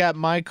where I got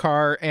my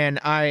car, and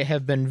I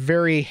have been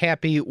very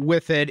happy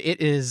with it.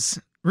 It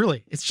is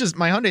really, it's just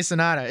my Hyundai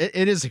Sonata.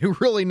 It is a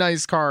really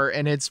nice car,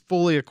 and it's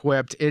fully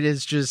equipped. It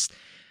is just,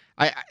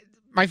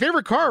 my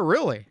favorite car,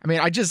 really. I mean,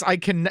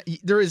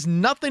 there is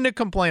nothing to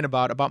complain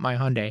about my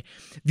Hyundai.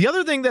 The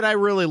other thing that I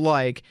really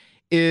like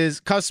is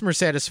customer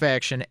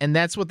satisfaction, and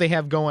that's what they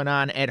have going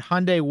on at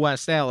Hyundai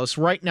West Dallas.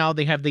 Right now,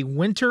 they have the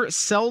winter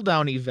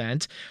sell-down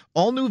event.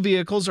 All new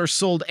vehicles are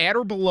sold at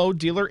or below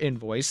dealer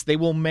invoice. They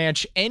will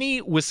match any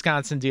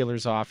Wisconsin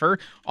dealer's offer,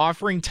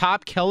 offering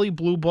top Kelley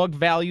Blue Book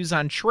values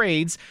on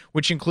trades,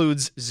 which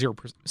includes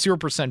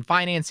 0%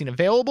 financing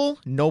available,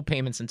 no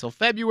payments until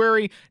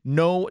February,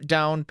 no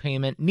down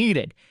payment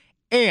needed.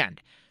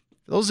 And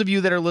for those of you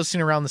that are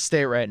listening around the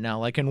state right now,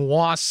 like in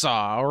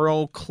Wausau or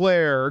Eau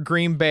Claire or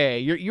Green Bay,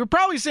 you're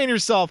probably saying to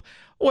yourself,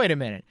 wait a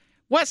minute,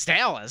 West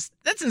Dallas,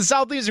 that's in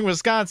southeastern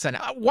Wisconsin.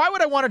 Why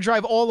would I want to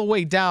drive all the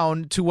way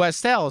down to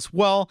West Dallas?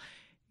 Well,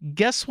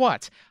 guess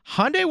what?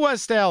 Hyundai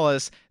West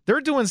Dallas, they're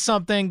doing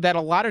something that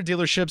a lot of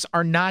dealerships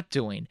are not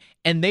doing,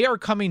 and they are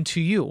coming to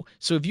you.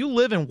 So if you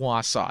live in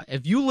Wausau,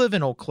 if you live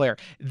in Eau Claire,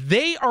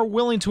 they are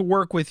willing to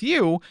work with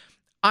you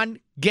on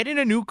getting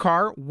a new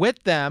car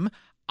with them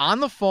on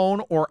the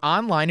phone or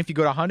online. If you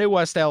go to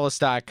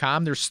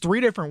HyundaiWestDallas.com, there's 3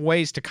 different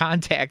ways to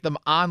contact them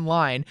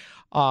online.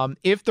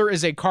 If there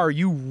is a car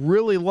you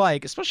really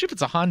like, especially if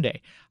it's a Hyundai,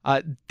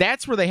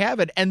 that's where they have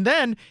it. And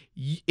then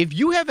if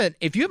you have an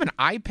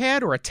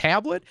iPad or a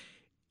tablet,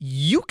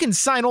 you can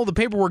sign all the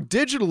paperwork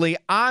digitally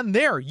on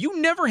there.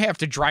 You never have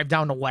to drive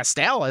down to West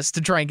Dallas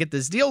to try and get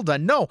this deal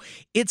done. No,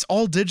 it's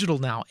all digital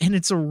now, and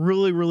it's a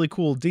really, really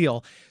cool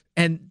deal.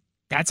 And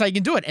that's how you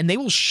can do it. And they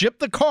will ship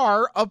the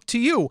car up to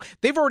you.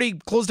 They've already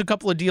closed a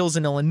couple of deals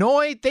in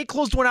Illinois. They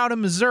closed one out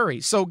in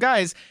Missouri. So,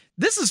 guys,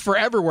 this is for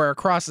everywhere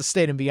across the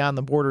state and beyond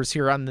the borders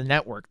here on the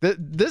network.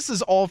 This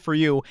is all for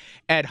you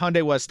at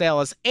Hyundai West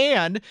Dallas.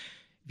 And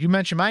if you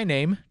mention my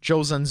name, Joe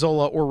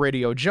Zanzola or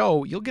Radio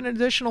Joe, you'll get an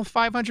additional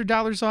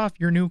 $500 off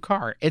your new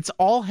car. It's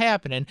all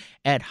happening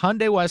at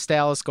Hyundai West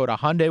Dallas. Go to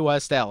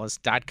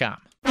HyundaiWestDallas.com.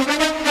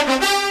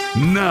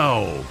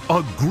 Now,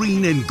 a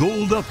green and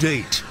gold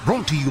update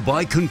brought to you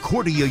by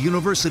Concordia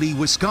University,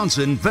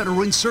 Wisconsin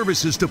Veteran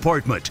Services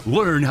Department.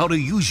 Learn how to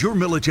use your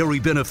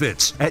military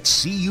benefits at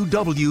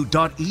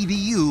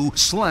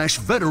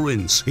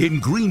cuw.edu/veterans. In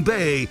Green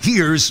Bay,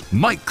 here's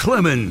Mike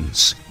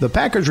Clemens. The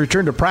Packers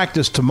return to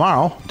practice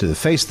tomorrow to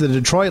face the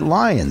Detroit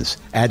Lions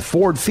at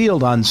Ford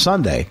Field on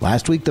Sunday.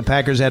 Last week, the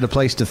Packers had to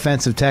place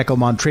defensive tackle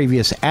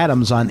Montravius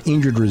Adams on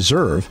injured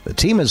reserve. The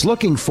team is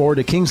looking forward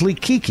to Kingsley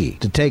Keke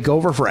to take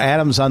over for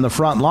Adams on the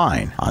front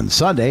line. On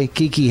Sunday,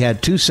 Keke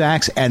had 2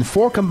 sacks and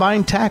 4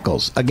 combined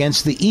tackles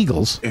against the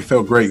Eagles. It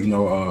felt great,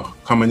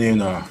 coming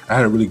in. I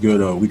had a really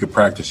good week of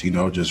practice,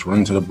 just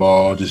running to the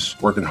ball,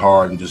 just working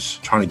hard and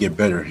just trying to get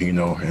better,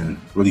 and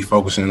really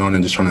focusing on it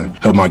and just trying to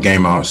help my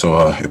game out.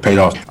 So it paid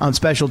off. On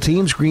special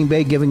teams, Green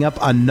Bay giving up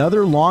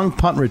another long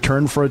punt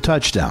return for a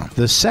touchdown.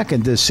 The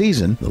second this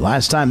season. The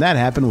last time that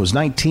happened was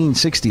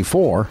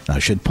 1964. Now,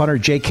 should punter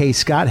J.K.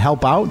 Scott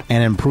help out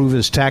and improve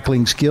his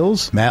tackling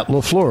skills? Matt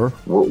LaFleur.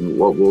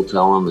 What we'll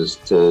tell him is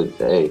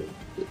hey,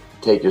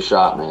 take your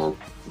shot, man.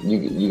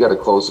 You got to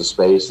close the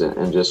space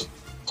and just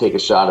take a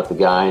shot at the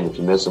guy, and if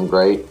you miss him,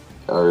 great.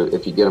 Or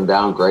if you get him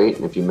down, great.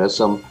 And if you miss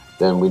him,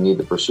 then we need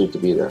the pursuit to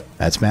be there.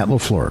 That's Matt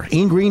LaFleur.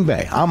 In Green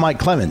Bay, I'm Mike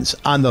Clemens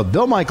on The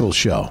Bill Michaels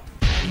Show.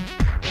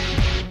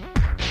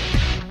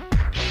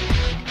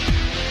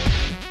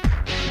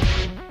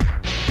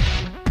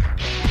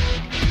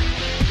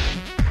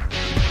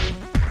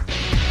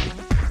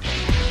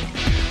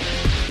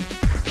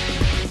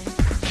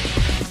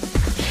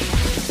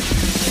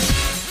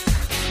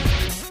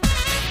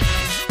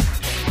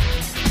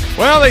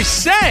 Well, they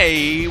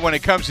say when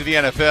it comes to the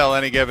NFL,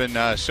 any given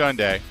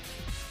Sunday,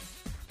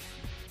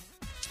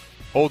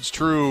 holds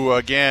true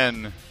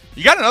again.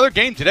 You got another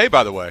game today,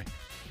 by the way.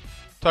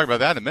 Talk about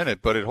that in a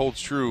minute, but it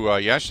holds true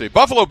yesterday.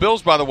 Buffalo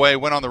Bills, by the way,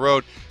 went on the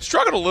road.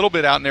 Struggled a little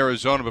bit out in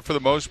Arizona, but for the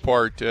most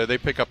part, they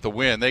pick up the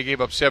win. They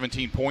gave up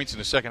 17 points in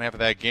the second half of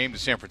that game to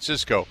San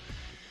Francisco.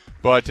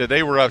 But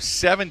they were up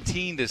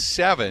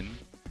 17-7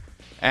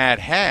 at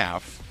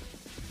half.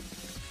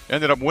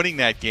 Ended up winning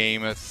that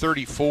game at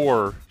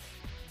 34-24.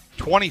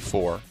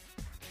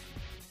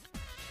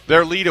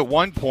 Their lead at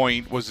one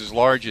point was as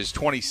large as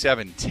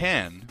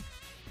 27-10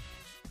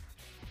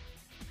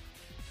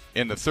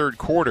 in the third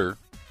quarter.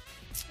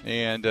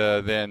 And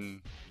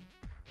then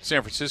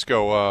San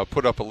Francisco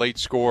put up a late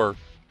score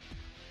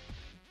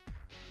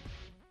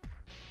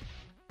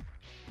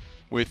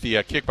with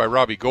the kick by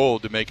Robbie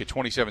Gould to make it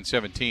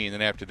 27-17.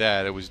 Then after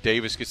that, it was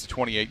Davis gets the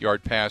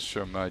 28-yard pass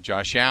from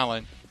Josh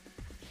Allen.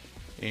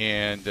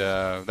 And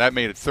that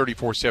made it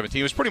 34-17.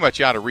 It was pretty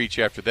much out of reach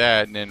after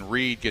that. And then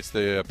Reed gets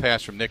the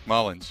pass from Nick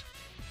Mullins.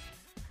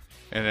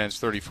 And then it's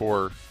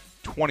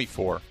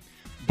 34-24.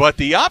 But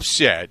the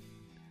upset,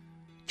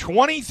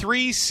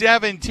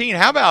 23-17.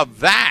 How about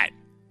that?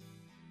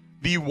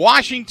 The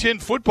Washington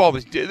football,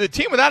 the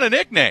team without a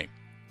nickname.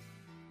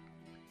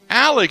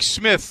 Alex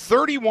Smith,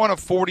 31 of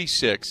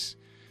 46,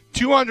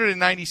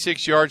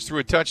 296 yards through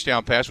a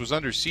touchdown pass, was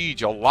under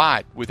siege a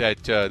lot with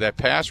that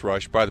pass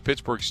rush by the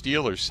Pittsburgh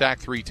Steelers,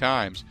 sacked 3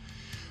 times.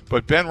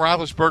 But Ben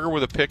Roethlisberger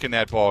with a pick in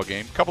that ball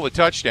game, a couple of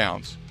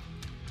touchdowns,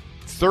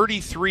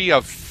 33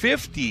 of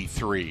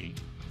 53.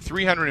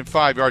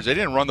 305 yards. They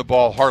didn't run the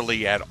ball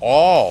hardly at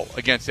all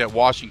against that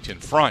Washington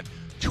front.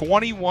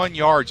 21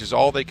 yards is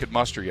all they could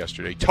muster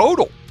yesterday.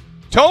 Total.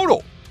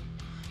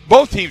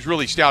 Both teams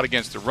really stout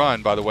against the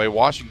run, by the way.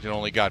 Washington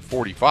only got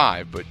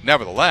 45, but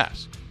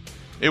nevertheless,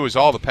 it was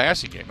all the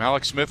passing game.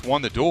 Alex Smith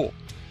won the duel.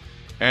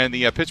 And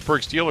the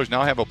Pittsburgh Steelers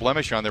now have a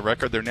blemish on their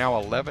record. They're now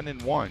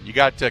 11-1. You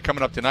got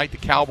coming up tonight the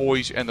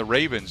Cowboys and the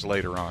Ravens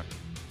later on.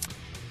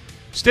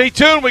 Stay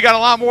tuned. We got a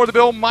lot more of the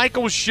Bill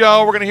Michaels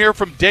Show. We're going to hear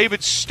from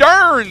David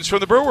Stearns from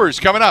the Brewers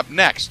coming up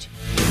next.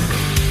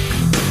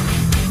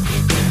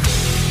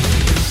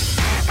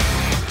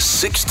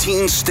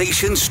 16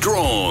 stations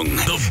strong.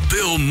 The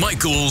Bill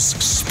Michaels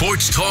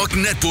Sports Talk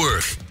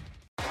Network.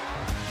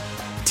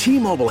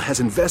 T-Mobile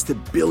has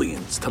invested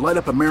billions to light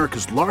up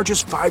America's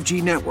largest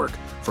 5G network,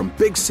 from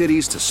big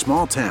cities to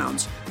small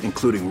towns,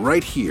 including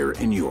right here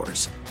in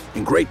yours.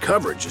 And great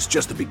coverage is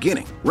just the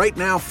beginning. Right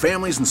now,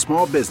 families and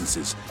small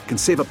businesses can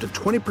save up to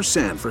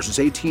 20% versus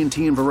AT&T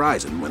and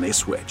Verizon when they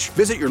switch.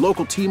 Visit your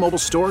local T-Mobile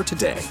store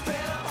today.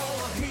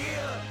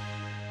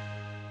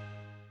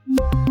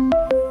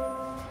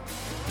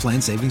 Plan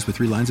savings with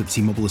 3 lines of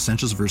T-Mobile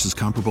Essentials versus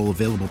comparable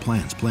available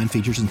plans. Plan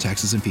features and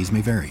taxes and fees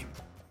may vary.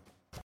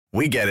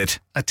 We get it.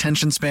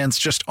 Attention spans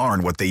just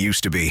aren't what they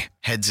used to be.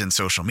 Heads in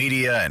social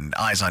media and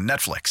eyes on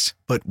Netflix.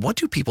 But what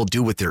do people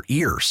do with their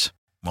ears?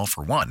 Well,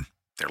 for one,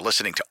 they're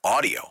listening to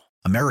audio.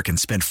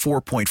 Americans spend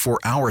 4.4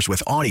 hours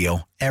with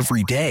audio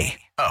every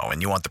day. Oh,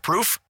 and you want the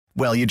proof?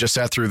 Well, you just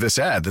sat through this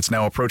ad that's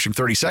now approaching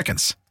 30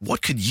 seconds.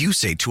 What could you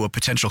say to a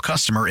potential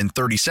customer in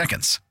 30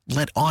 seconds?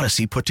 Let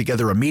Odyssey put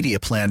together a media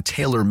plan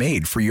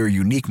tailor-made for your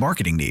unique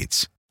marketing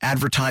needs.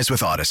 Advertise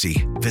with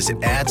Odyssey.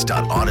 Visit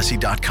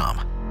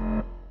ads.odyssey.com.